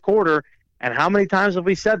the fourth quarter. And how many times have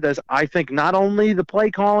we said this? I think not only the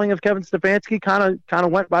play calling of Kevin Stefanski kind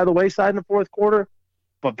of went by the wayside in the fourth quarter,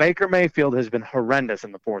 but Baker Mayfield has been horrendous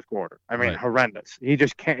in the fourth quarter. I mean, horrendous. He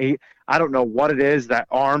just can't. I don't know what it is. That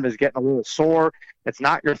arm is getting a little sore. It's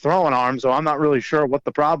not your throwing arm, so I'm not really sure what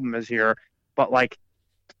the problem is here. But like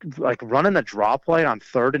running the draw play on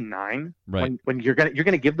 3rd and 9, when you're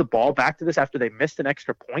gonna give the ball back to this after they missed an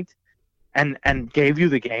extra point, and gave you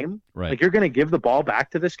the game. Right. Like, you're gonna give the ball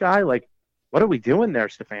back to this guy. Like, what are we doing there,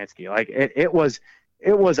 Stefanski? Like, it was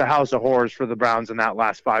a house of horrors for the Browns in that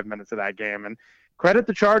last 5 minutes of that game. And credit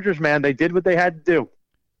the Chargers, man. They did what they had to do.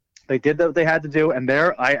 They did what they had to do. And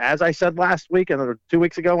as I said last week and 2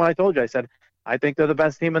 weeks ago when I told you, I said, I think they're the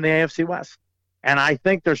best team in the AFC West. And I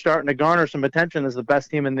think they're starting to garner some attention as the best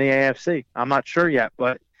team in the AFC. I'm not sure yet,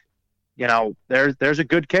 but, there's a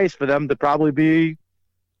good case for them to probably be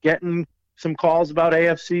getting some calls about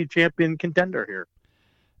AFC champion contender here.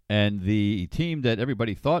 And the team that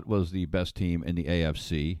everybody thought was the best team in the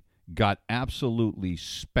AFC got absolutely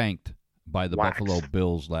spanked by the Buffalo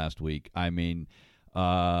Bills last week. I mean,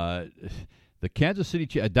 the Kansas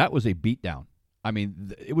City that was a beatdown. I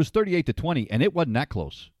mean, it was 38-20, and it wasn't that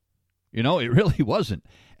close. It really wasn't.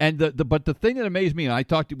 And but the thing that amazed me, and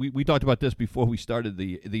we talked about this before we started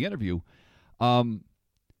the interview.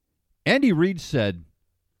 Andy Reid said,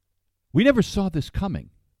 "We never saw this coming."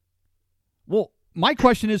 Well, my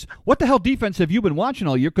question is, what the hell defense have you been watching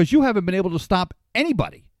all year? Because you haven't been able to stop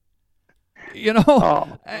anybody. We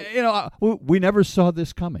never saw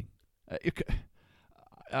this coming.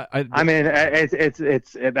 I mean,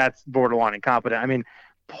 it's that's borderline incompetent. I mean,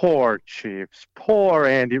 poor Chiefs, poor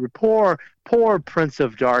Andy, poor Prince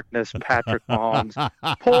of Darkness, Patrick Mahomes,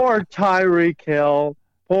 poor Tyreek Hill,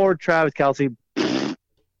 poor Travis Kelce.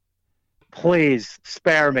 Please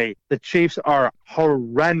spare me. The Chiefs are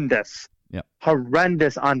horrendous. Yep.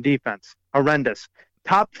 Horrendous on defense. Horrendous.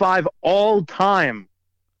 Top 5 all-time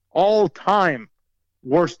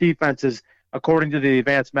worst defenses according to the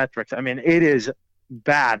advanced metrics. I mean, it is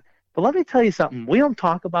bad. But let me tell you something. We don't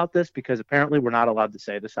talk about this because apparently we're not allowed to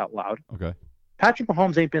say this out loud. Okay. Patrick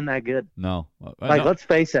Mahomes ain't been that good. No. Let's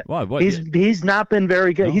face it. What? He's not been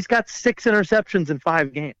very good. No. He's got 6 interceptions in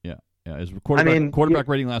 5 games. Yeah. His quarterback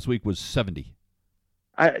rating last week was 70.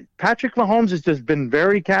 Patrick Mahomes has just been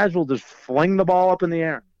very casual, just fling the ball up in the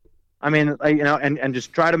air. I mean, and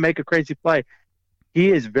just try to make a crazy play.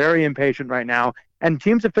 He is very impatient right now, and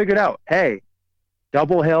teams have figured out, hey,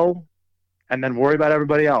 double Hill, and then worry about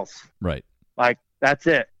everybody else. Right. Like, that's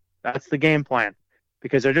it. That's the game plan,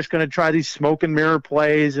 because they're just going to try these smoke and mirror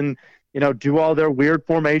plays and, do all their weird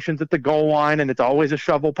formations at the goal line, and it's always a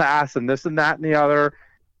shovel pass and this and that and the other.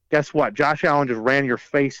 Guess what? Josh Allen just ran your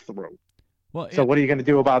face through. Well, so what are you going to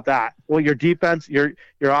do about that? Well, your defense, your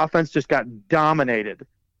offense just got dominated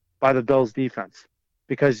by the Bills' defense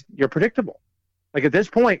because you're predictable. Like, at this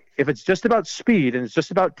point, if it's just about speed and it's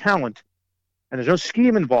just about talent and there's no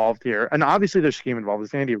scheme involved here, and obviously there's scheme involved,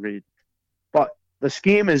 it's Andy Reid, but the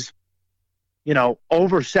scheme is,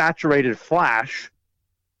 oversaturated flash,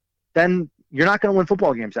 then you're not going to win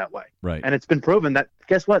football games that way. Right. And it's been proven that,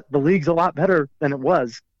 guess what? The league's a lot better than it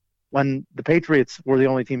was when the Patriots were the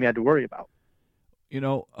only team you had to worry about.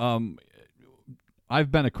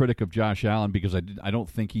 I've been a critic of Josh Allen because I don't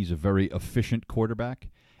think he's a very efficient quarterback.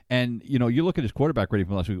 And, you look at his quarterback rating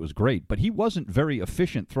from last week, it was great, but he wasn't very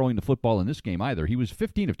efficient throwing the football in this game either. He was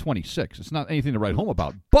 15 of 26. It's not anything to write home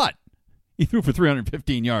about, but he threw for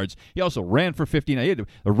 315 yards. He also ran for 15. He had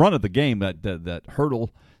a run of the game, that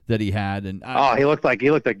hurdle that he had. And he looked like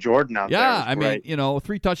Jordan out there. Yeah, I mean,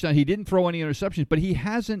 3 touchdowns. He didn't throw any interceptions, but he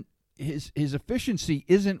hasn't. His efficiency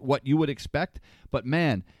isn't what you would expect. But,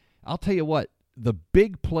 man, I'll tell you what, the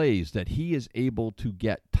big plays that he is able to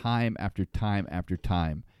get time after time after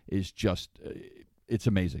time is just it's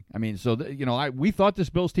amazing. I mean, so, we thought this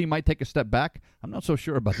Bills team might take a step back. I'm not so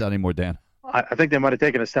sure about that anymore, Dan. I think they might have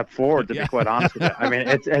taken a step forward, to be quite honest with you. I mean,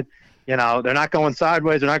 they're not going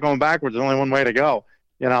sideways. They're not going backwards. There's only one way to go.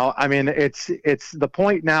 I mean, it's the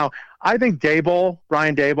point now. I think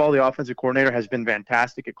Brian Daboll, the offensive coordinator, has been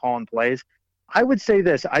fantastic at calling plays. I would say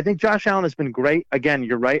this. I think Josh Allen has been great. Again,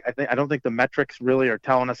 you're right. I don't think the metrics really are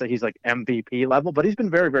telling us that he's like MVP level, but he's been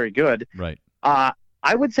very, very good. Right.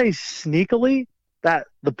 I would say sneakily that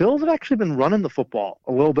the Bills have actually been running the football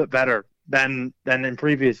a little bit better than in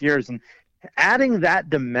previous years. And adding that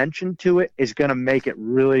dimension to it is going to make it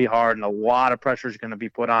really hard, and a lot of pressure is going to be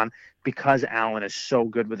put on because Allen is so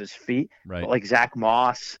good with his feet. Right. But like Zach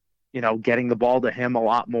Moss, getting the ball to him a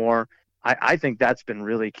lot more. I think that's been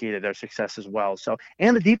really key to their success as well. So,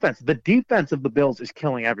 and the defense of the Bills is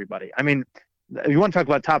killing everybody. I mean, if you want to talk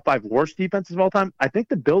about top 5 worst defenses of all time, I think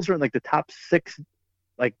the Bills are in like the top 6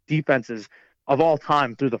 defenses of all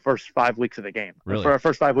time through the first 5 weeks of the game. Really? For our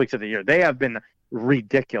first 5 weeks of the year. They have been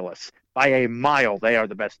ridiculous. By a mile, they are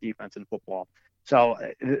the best defense in football. So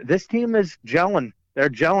this team is gelling. They're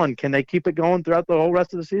gelling. Can they keep it going throughout the whole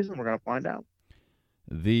rest of the season? We're going to find out.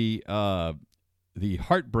 The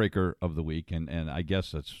heartbreaker of the week, and I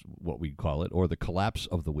guess that's what we call it, or the collapse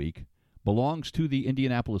of the week, belongs to the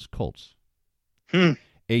Indianapolis Colts. A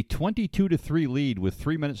 22-3 lead with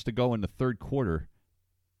 3 minutes to go in the third quarter,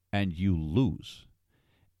 and you lose.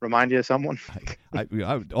 Remind you of someone?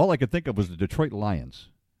 All I could think of was the Detroit Lions.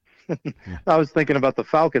 I was thinking about the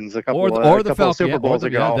Falcons a couple of Super Bowls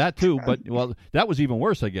ago. Yeah, that too, but that was even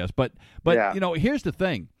worse, I guess. But yeah. Here's the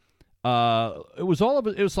thing. It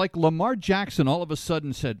was like Lamar Jackson all of a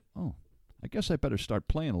sudden said, "Oh, I guess I better start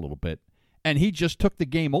playing a little bit," and he just took the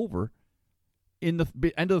game over in the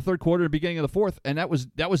end of the third quarter, beginning of the fourth, and that was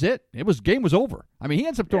it. Game was over. I mean, he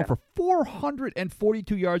ends up throwing for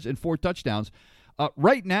 442 yards and 4 touchdowns.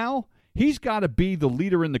 Right now, he's got to be the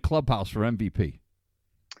leader in the clubhouse for MVP.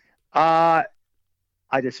 I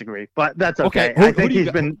disagree, but that's okay. Who, I think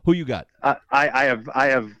who you got? I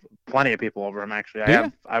have plenty of people over him, actually.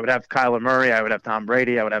 I would have Kyler Murray. I would have Tom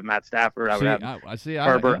Brady. I would have Matt Stafford. I would have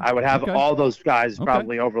Herbert. I would have all those guys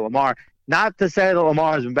probably over Lamar. Not to say that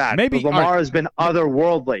Lamar has been bad. Maybe Lamar has been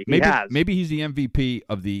otherworldly. Maybe he's the MVP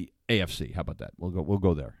of the AFC. How about that? We'll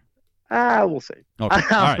go there. We'll see.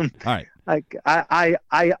 Okay. All right. Like I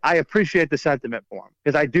appreciate the sentiment for him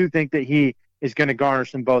because I do think that he is going to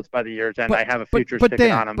garnish some votes by the year's end. I have a future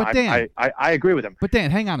ticket on him. I agree with him. But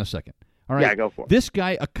Dan, hang on a second. All right. Yeah, go for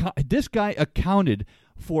it. This guy accounted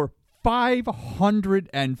for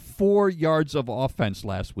 504 yards of offense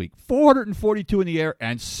last week, 442 in the air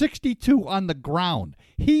and 62 on the ground.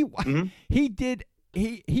 He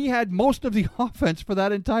had most of the offense for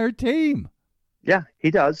that entire team. Yeah, he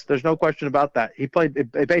does. There's no question about that. He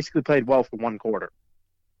basically played well for one quarter.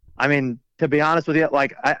 I mean, to be honest with you,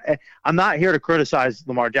 like I'm not here to criticize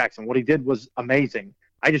Lamar Jackson. What he did was amazing.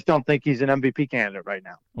 I just don't think he's an MVP candidate right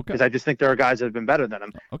now because I just think there are guys that have been better than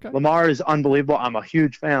him. Okay. Lamar is unbelievable. I'm a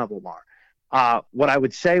huge fan of Lamar. What I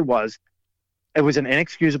would say was it was an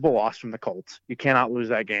inexcusable loss from the Colts. You cannot lose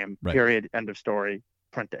that game, period, end of story,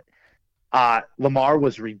 print it. Lamar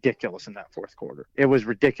was ridiculous in that fourth quarter. It was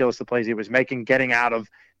ridiculous the plays he was making, getting out of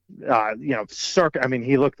circuit. I mean,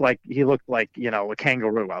 he looked like a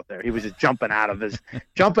kangaroo out there. He was just jumping out of those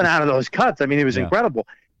cuts. I mean, he was incredible.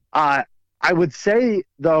 I would say,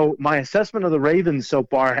 though, my assessment of the Ravens so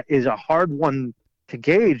far is a hard one to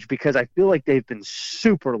gauge because I feel like they've been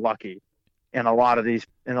super lucky in a lot of these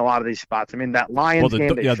spots. I mean, that Lions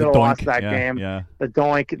game, they should have lost that game. Yeah. The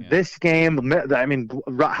doink. This game, I mean,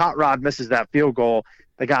 Hot Rod misses that field goal.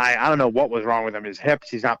 The guy, I don't know what was wrong with him. His hips,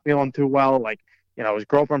 he's not feeling too well. Like, his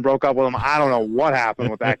girlfriend broke up with him. I don't know what happened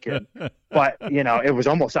with that kid. But, it was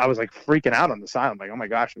almost, I was like freaking out on the side. I'm like, oh my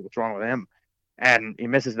gosh, what's wrong with him? And he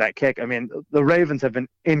misses that kick. I mean, the Ravens have been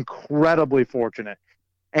incredibly fortunate.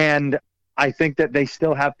 And I think that they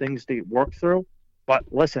still have things to work through. But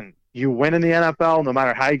listen, you win in the NFL, no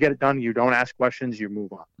matter how you get it done, you don't ask questions, you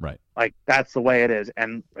move on. Right. Like, that's the way it is.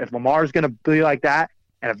 And if Lamar's going to be like that,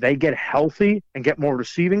 and if they get healthy and get more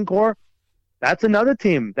receiving core, that's another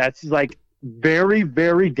team that's like very,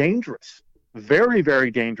 very dangerous. Very, very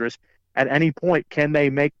dangerous. At any point, can they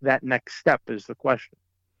make that next step is the question.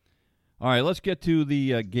 All right, let's get to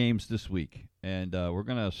the games this week. And we're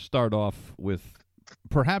going to start off with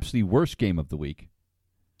perhaps the worst game of the week.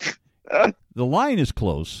 The line is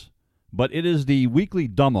close, but it is the weekly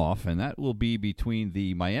dumb-off, and that will be between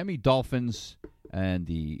the Miami Dolphins and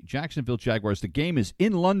the Jacksonville Jaguars. The game is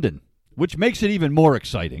in London, which makes it even more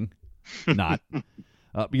exciting. Not.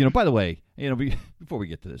 By the way, before we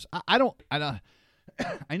get to this, I know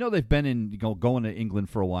they've been in going to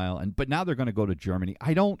England for a while, but now they're going to go to Germany.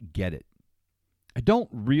 I don't get it. I don't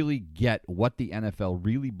really get what the NFL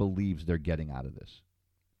really believes they're getting out of this.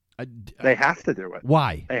 They have to do it.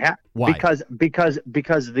 Why? Why?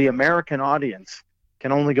 Because the American audience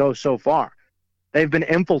can only go so far. They've been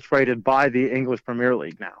infiltrated by the English Premier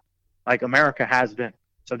League now, like America has been.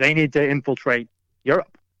 So they need to infiltrate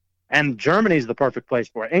Europe. And Germany's the perfect place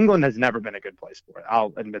for it. England has never been a good place for it.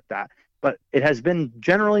 I'll admit that. But it has been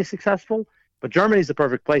generally successful. But Germany's the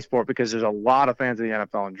perfect place for it because there's a lot of fans of the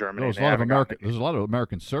NFL in Germany. There's a lot of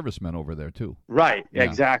American servicemen over there, too. Right, yeah.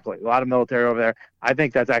 Exactly. A lot of military over there. I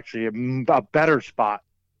think that's actually a better spot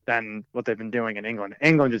than what they've been doing in England.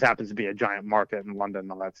 England just happens to be a giant market in London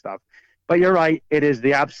and all that stuff. But you're right. It is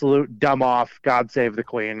the absolute dumb-off, God save the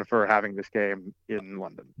Queen for having this game in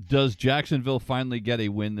London. Does Jacksonville finally get a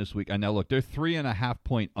win this week? And now, look, they're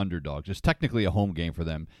 3.5-point underdogs. It's technically a home game for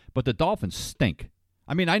them, but the Dolphins stink.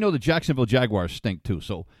 I mean, I know the Jacksonville Jaguars stink too,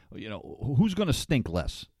 so, who's going to stink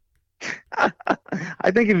less? I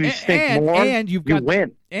think if you stink more, you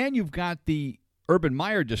win. And you've got the Urban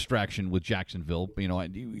Meyer distraction with Jacksonville.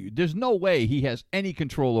 There's no way he has any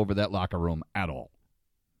control over that locker room at all.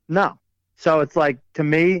 No. So it's like, to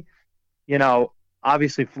me,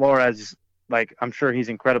 obviously Flores, like, I'm sure he's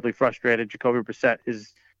incredibly frustrated. Jacoby Brissett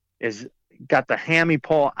is got the hammy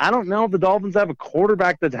pull. I don't know if the Dolphins have a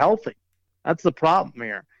quarterback that's healthy. That's the problem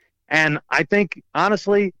here. And I think,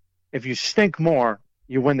 honestly, if you stink more,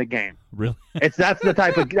 you win the game. Really? That's the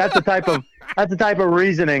type of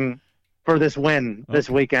reasoning for this win this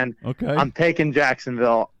weekend. Okay. I'm taking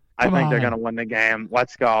Jacksonville. I think they're going to win the game.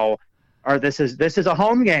 Let's go. or this is a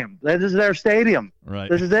home game. This is their stadium. Right.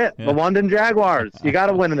 This is it. Yeah. The London Jaguars. You got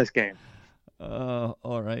to win in this game. All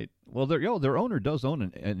right. Well, their owner does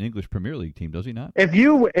own an English Premier League team, does he not? If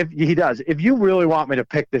he does, if you really want me to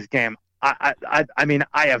pick this game, I mean,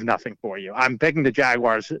 I have nothing for you. I'm picking the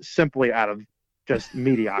Jaguars simply out of just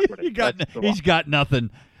mediocrity. He's got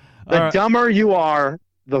nothing. The dumber you are,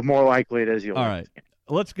 the more likely it is you'll All win right. this game.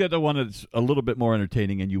 Let's get to one that's a little bit more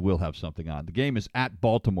entertaining, and you will have something on. The game is at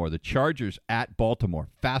Baltimore. The Chargers at Baltimore.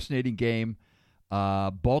 Fascinating game.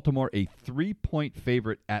 Baltimore, a 3-point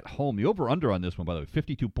favorite at home. The over-under on this one, by the way,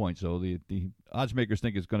 52 points. So the odds makers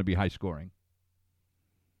think it's going to be high scoring.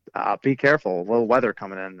 Be careful. A little weather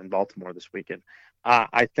coming in Baltimore this weekend.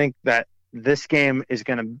 I think that this game is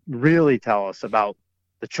going to really tell us about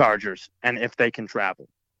the Chargers and if they can travel.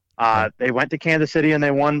 They went to Kansas City and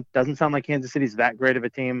they won. Doesn't sound like Kansas City's that great of a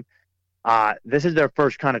team. This is their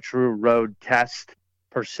first kind of true road test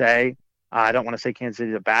per se. I don't want to say Kansas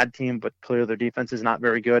City's a bad team, but clearly their defense is not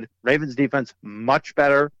very good. Ravens defense, much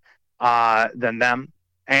better than them.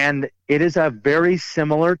 And it is a very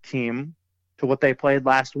similar team to what they played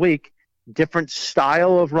last week. Different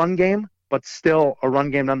style of run game, but still a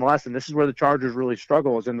run game nonetheless. And this is where the Chargers really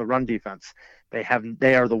struggle, is in the run defense.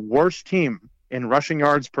 They are the worst team in rushing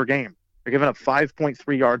yards per game. They're giving up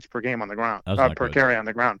 5.3 yards per game on the ground, per carry on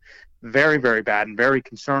the ground. Very, very bad and very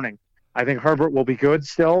concerning. I think Herbert will be good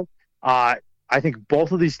still. I think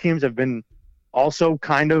both of these teams have been also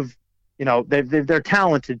kind of, they're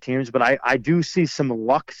talented teams, but I do see some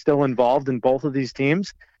luck still involved in both of these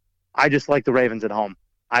teams. I just like the Ravens at home.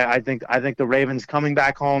 I think the Ravens coming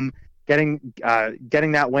back home, getting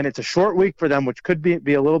that win. It's a short week for them, which could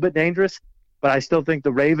be a little bit dangerous, but I still think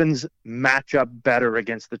the Ravens match up better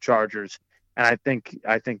against the Chargers. And I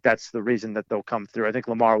think that's the reason that they'll come through. I think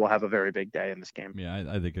Lamar will have a very big day in this game. Yeah,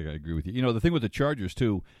 I think I agree with you. The thing with the Chargers,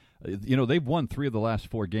 too, they've won 3 of the last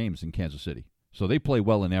 4 games in Kansas City. So they play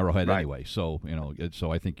well in Arrowhead anyway. So,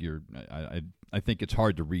 so I think I think it's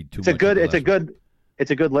hard to read too much.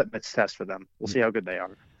 It's a good litmus test for them. We'll see how good they are.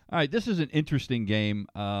 All right, this is an interesting game.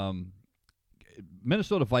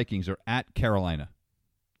 Minnesota Vikings are at Carolina.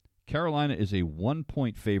 Carolina is a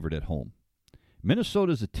 1-point favorite at home.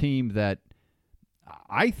 Minnesota is a team that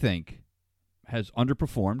I think has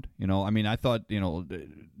underperformed. I thought,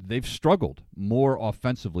 they've struggled more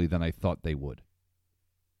offensively than I thought they would.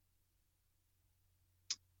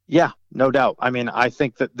 Yeah, no doubt. I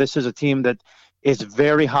think that this is a team that is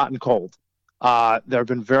very hot and cold. They've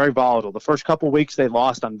been very volatile. The first couple of weeks they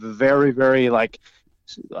lost on very, very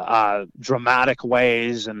dramatic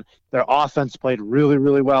ways, and their offense played really,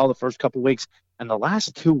 really well the first couple of weeks. And the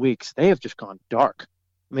last 2 weeks, they have just gone dark.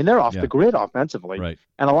 They're off the grid offensively. Right.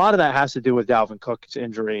 And a lot of that has to do with Dalvin Cook's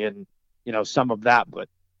injury and, some of that. But,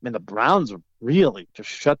 the Browns really just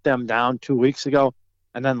shut them down 2 weeks ago.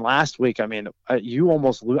 And then last week, you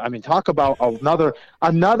almost lose. Talk about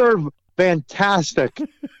another fantastic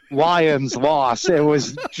Lions loss. It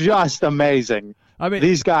was just amazing.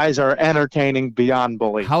 These guys are entertaining beyond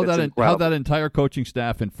belief. How that entire coaching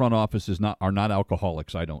staff and front office are not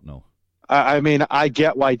alcoholics, I don't know. I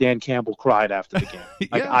get why Dan Campbell cried after the game.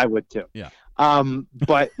 Yeah. I would too. Yeah.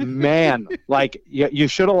 But man, you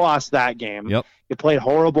should have lost that game. Yep. You played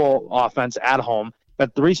horrible offense at home,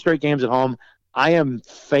 but 3 straight games at home. I am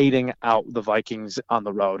fading out the Vikings on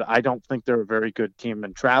the road. I don't think they're a very good team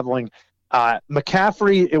in traveling.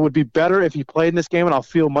 McCaffrey, it would be better if he played in this game, and I'll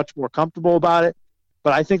feel much more comfortable about it.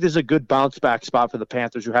 But I think this is a good bounce-back spot for the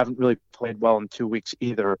Panthers, who haven't really played well in 2 weeks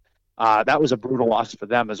either. That was a brutal loss for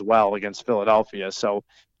them as well against Philadelphia. So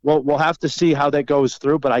we'll have to see how that goes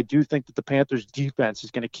through. But I do think that the Panthers' defense is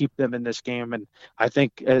going to keep them in this game. And I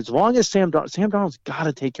think as long as Sam Darnold's got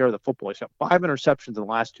to take care of the football. He's got 5 interceptions in the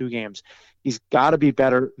last 2 games. He's got to be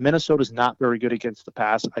better. Minnesota's not very good against the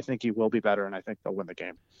pass. I think he will be better, and I think they'll win the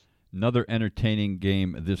game. Another entertaining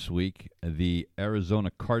game this week, the Arizona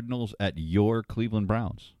Cardinals at your Cleveland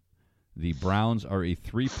Browns. The Browns are a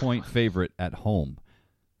 3-point favorite at home.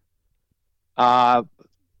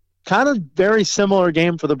 Kind of very similar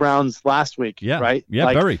game for the Browns last week, right?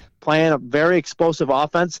 Yeah, very. Playing a very explosive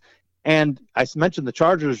offense. And I mentioned the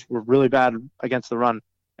Chargers were really bad against the run.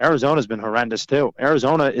 Arizona's been horrendous, too.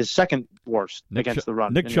 Arizona is second worst against the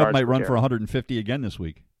run. Nick Chubb might run for 150 again this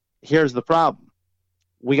week. Here's the problem.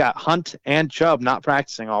 We got Hunt and Chubb not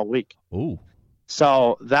practicing all week. Ooh.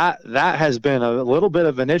 So that has been a little bit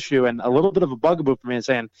of an issue and a little bit of a bugaboo for me in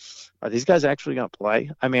saying, are these guys actually going to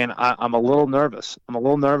play? I'm a little nervous. I'm a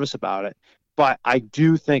little nervous about it. But I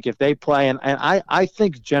do think if they play, and I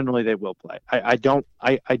think generally they will play. I don't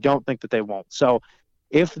think that they won't. So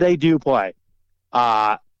if they do play,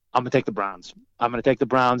 I'm going to take the Browns. I'm going to take the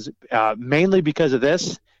Browns mainly because of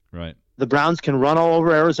this. Right. The Browns can run all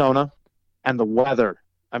over Arizona, and the weather.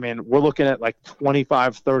 I mean, we're looking at like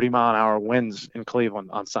 25, 30-mile-an-hour winds in Cleveland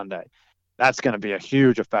on Sunday. That's going to be a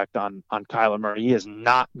huge effect on Kyler Murray. He is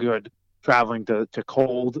not good traveling to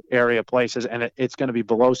cold area places, and it's going to be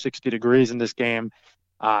below 60 degrees in this game.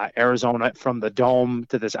 Arizona, from the dome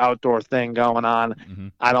to this outdoor thing going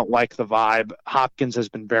on, I don't like the vibe. Hopkins has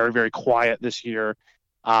been very, very quiet this year.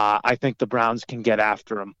 I think the Browns can get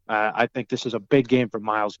after him. I think this is a big game for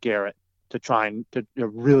Myles Garrett to try and to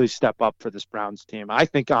really step up for this Browns team. I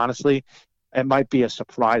think, honestly, it might be a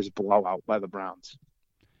surprise blowout by the Browns.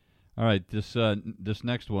 All right, this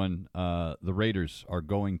next one, the Raiders are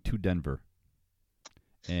going to Denver.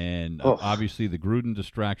 And obviously the Gruden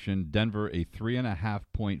distraction, Denver a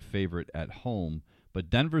 3.5-point favorite at home. But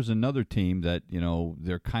Denver's another team that,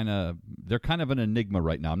 they're kind of an enigma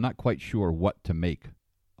right now. I'm not quite sure what to make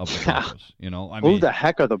of the Broncos. Who the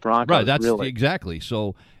heck are the Broncos? Right, that's really? Exactly.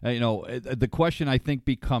 So, the question I think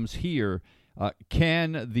becomes here,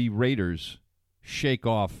 can the Raiders shake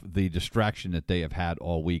off the distraction that they have had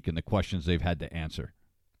all week and the questions they've had to answer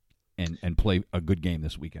and play a good game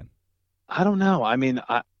this weekend? I don't know. I mean,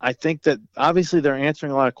 I think that obviously they're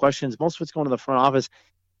answering a lot of questions. Most of it's going to the front office.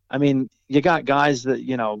 I mean, you got guys that,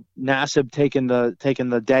 Nassib taking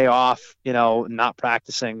the day off, not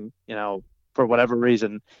practicing, for whatever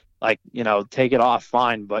reason, take it off,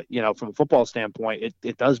 fine. But, from a football standpoint,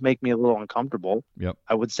 it does make me a little uncomfortable. Yep.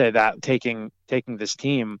 I would say that taking this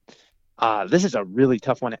team, this is a really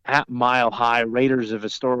tough one at Mile High. Raiders have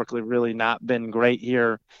historically really not been great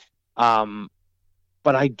here.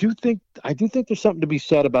 But I do think there's something to be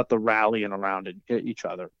said about the rallying around each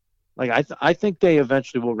other. I think they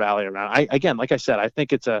eventually will rally around. Like I said, I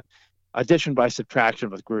think it's a addition by subtraction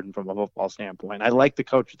with Gruden from a football standpoint. I like the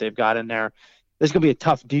coach that they've got in there. There's going to be a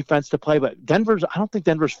tough defense to play, but I don't think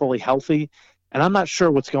Denver's fully healthy, and I'm not sure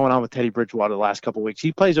what's going on with Teddy Bridgewater the last couple of weeks.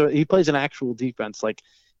 He plays an actual defense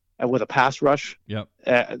with a pass rush. Yep.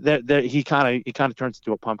 He kind of turns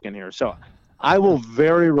into a pumpkin here. So I will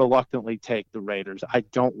very reluctantly take the Raiders. I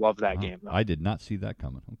don't love that game, though. I did not see that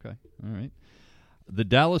coming. Okay. All right. The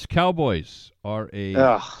Dallas Cowboys are a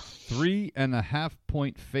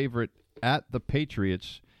 3.5-point favorite at the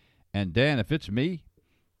Patriots. And, Dan, if it's me,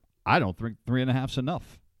 I don't think 3.5's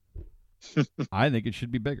enough. I think it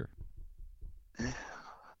should be bigger.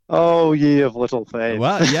 Oh, ye of little faith.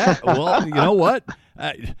 Well, yeah. Well, you know what?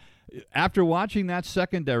 After watching that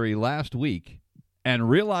secondary last week and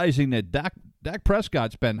realizing that Dak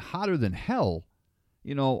Prescott's been hotter than hell,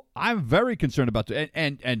 I'm very concerned about that.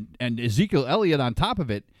 And Ezekiel Elliott on top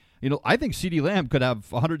of it, I think CeeDee Lamb could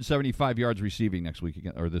have 175 yards receiving this week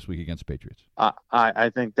against Patriots. I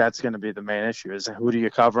think that's going to be the main issue: is who do you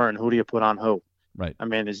cover and who do you put on who? Right. I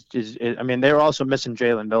mean, they were also missing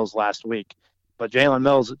Jalen Mills last week, but Jalen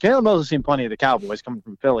Mills has seen plenty of the Cowboys coming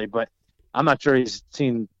from Philly, but I'm not sure he's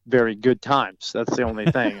seen very good times. That's the only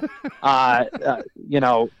thing.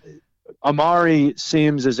 Amari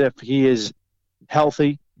seems as if he is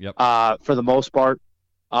healthy. Yep. For the most part.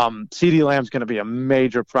 CeeDee Lamb's going to be a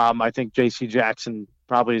major problem. I think J.C. Jackson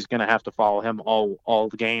probably is going to have to follow him all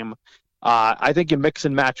the game. I think you mix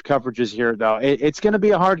and match coverages here, though. It's going to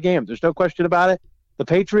be a hard game. There's no question about it. The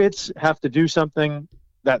Patriots have to do something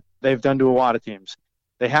that they've done to a lot of teams.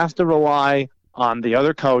 They have to rely on the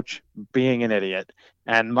other coach being an idiot.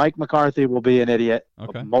 And Mike McCarthy will be an idiot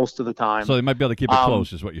most of the time. So they might be able to keep it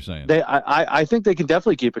close, is what you're saying. I think they can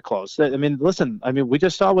definitely keep it close. I mean, listen, we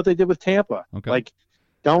just saw what they did with Tampa. Okay.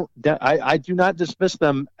 I do not dismiss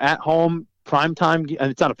them at home, primetime.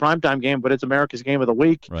 And it's not a primetime game, but it's America's game of the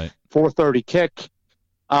week. Right. 4:30 kick.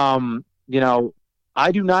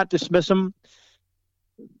 I do not dismiss them.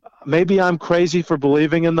 Maybe I'm crazy for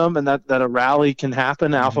believing in them and that a rally can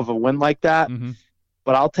happen off of a win like that. Mm-hmm.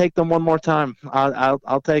 But I'll take them one more time.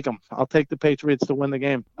 I'll take them. I'll take the Patriots to win the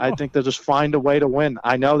game. I think they'll just find a way to win.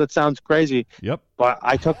 I know that sounds crazy. Yep. But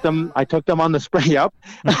I took them on the spread. Yep.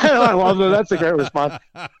 I love that. That's a great response.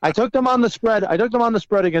 I took them on the spread.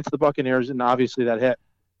 Against the Buccaneers, and obviously that hit.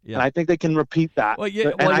 Yeah. And I think they can repeat that.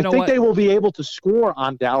 I think they will be able to score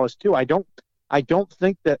on Dallas too. I don't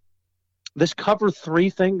think that this cover 3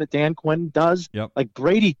 thing that Dan Quinn does. Yep. Like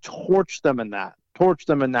Brady torched them in that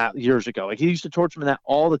years ago. Like he used to torch them in that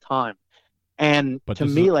all the time. And but to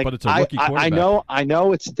me, it's a rookie quarterback. I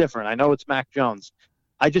know it's different. I know it's Mac Jones.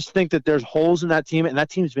 I just think that there's holes in that team, and that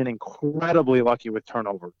team's been incredibly lucky with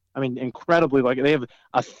turnover. I mean, incredibly lucky. They have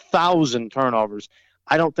 1,000 turnovers.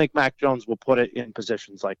 I don't think Mac Jones will put it in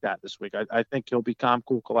positions like that this week. I think he'll be calm,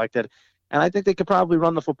 cool, collected. and I think they could probably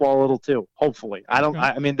run the football a little too. Hopefully,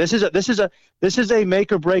 I mean, this is a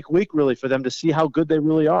make or break week really for them to see how good they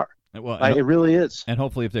really are. Well, it really is. And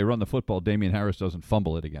hopefully, if they run the football, Damian Harris doesn't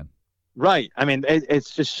fumble it again. Right. I mean,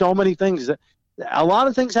 it's just so many things. A lot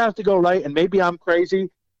of things have to go right, and maybe I'm crazy,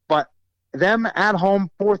 but them at home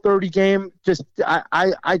 4:30 game,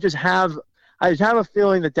 I just have a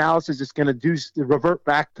feeling that Dallas is just going to revert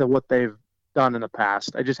back to what they've done in the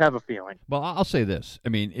past. I just have a feeling. Well, I'll say this. I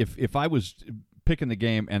mean, if I was picking the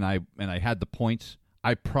game and I had the points,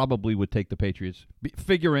 I probably would take the Patriots,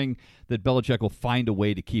 figuring that Belichick will find a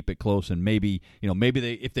way to keep it close, and maybe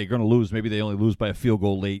if they're going to lose, maybe they only lose by a field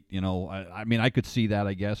goal late. I mean, I could see that,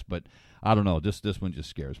 I guess, but I don't know. This one just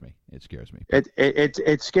scares me. It scares me.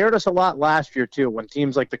 It scared us a lot last year too, when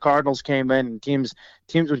teams like the Cardinals came in, and teams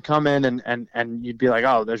would come in and you'd be like,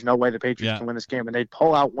 oh, there's no way the Patriots can win this game, and they'd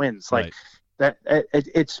pull out wins like. That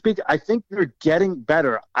I think they're getting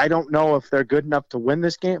better. I don't know if they're good enough to win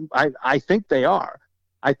this game. I think they are.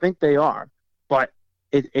 But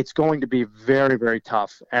it's going to be very, very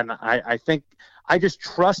tough. And I think I just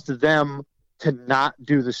trust them to not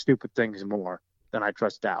do the stupid things more than I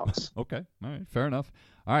trust Dallas. Okay. All right. Fair enough.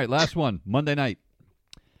 All right. Last one. Monday night.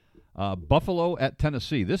 Buffalo at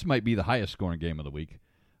Tennessee. This might be the highest scoring game of the week.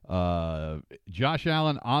 Josh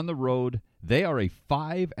Allen on the road. They are a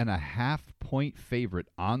 5.5-point favorite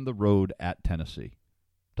on the road at Tennessee.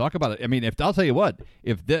 Talk about it. I mean, I'll tell you what,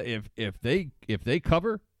 if they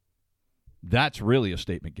cover, that's really a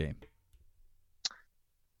statement game.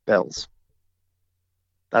 Bills.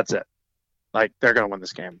 That's it. Like, they're going to win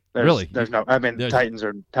this game. There's no. I mean, Titans.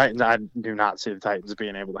 I do not see the Titans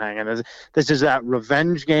being able to hang in. This is that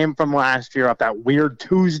revenge game from last year, of that weird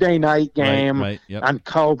Tuesday night game on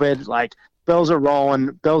COVID. Like, Bills are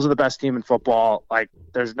rolling. Bills are the best team in football. Like,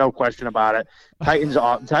 there's no question about it.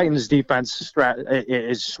 Titans defense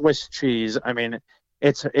is Swiss cheese. I mean,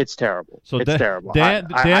 it's terrible. So it's terrible. I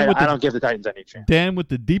don't give the Titans any chance. Dan with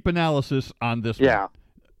the deep analysis on this one. Yeah.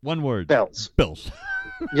 One word. Bills.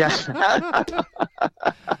 Yes.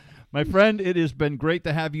 My friend, it has been great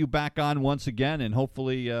to have you back on once again, and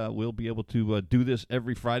hopefully we'll be able to do this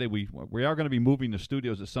every Friday. We are going to be moving the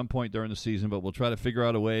studios at some point during the season, but we'll try to figure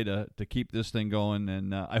out a way to keep this thing going.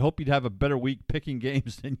 And I hope you'd have a better week picking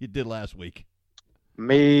games than you did last week.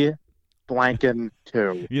 Me blanking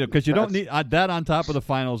too. Because you don't need that on top of the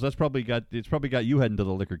finals. It's probably got you heading to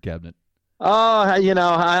the liquor cabinet. Oh,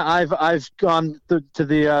 I've gone to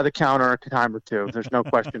the counter a time or two. There's no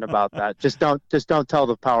question about that. Just don't tell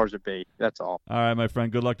the powers that be. That's all. All right, my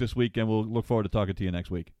friend. Good luck this week, and we'll look forward to talking to you next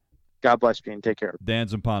week. God bless, Gene. Take care. Dan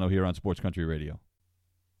Zampano here on Sports Country Radio.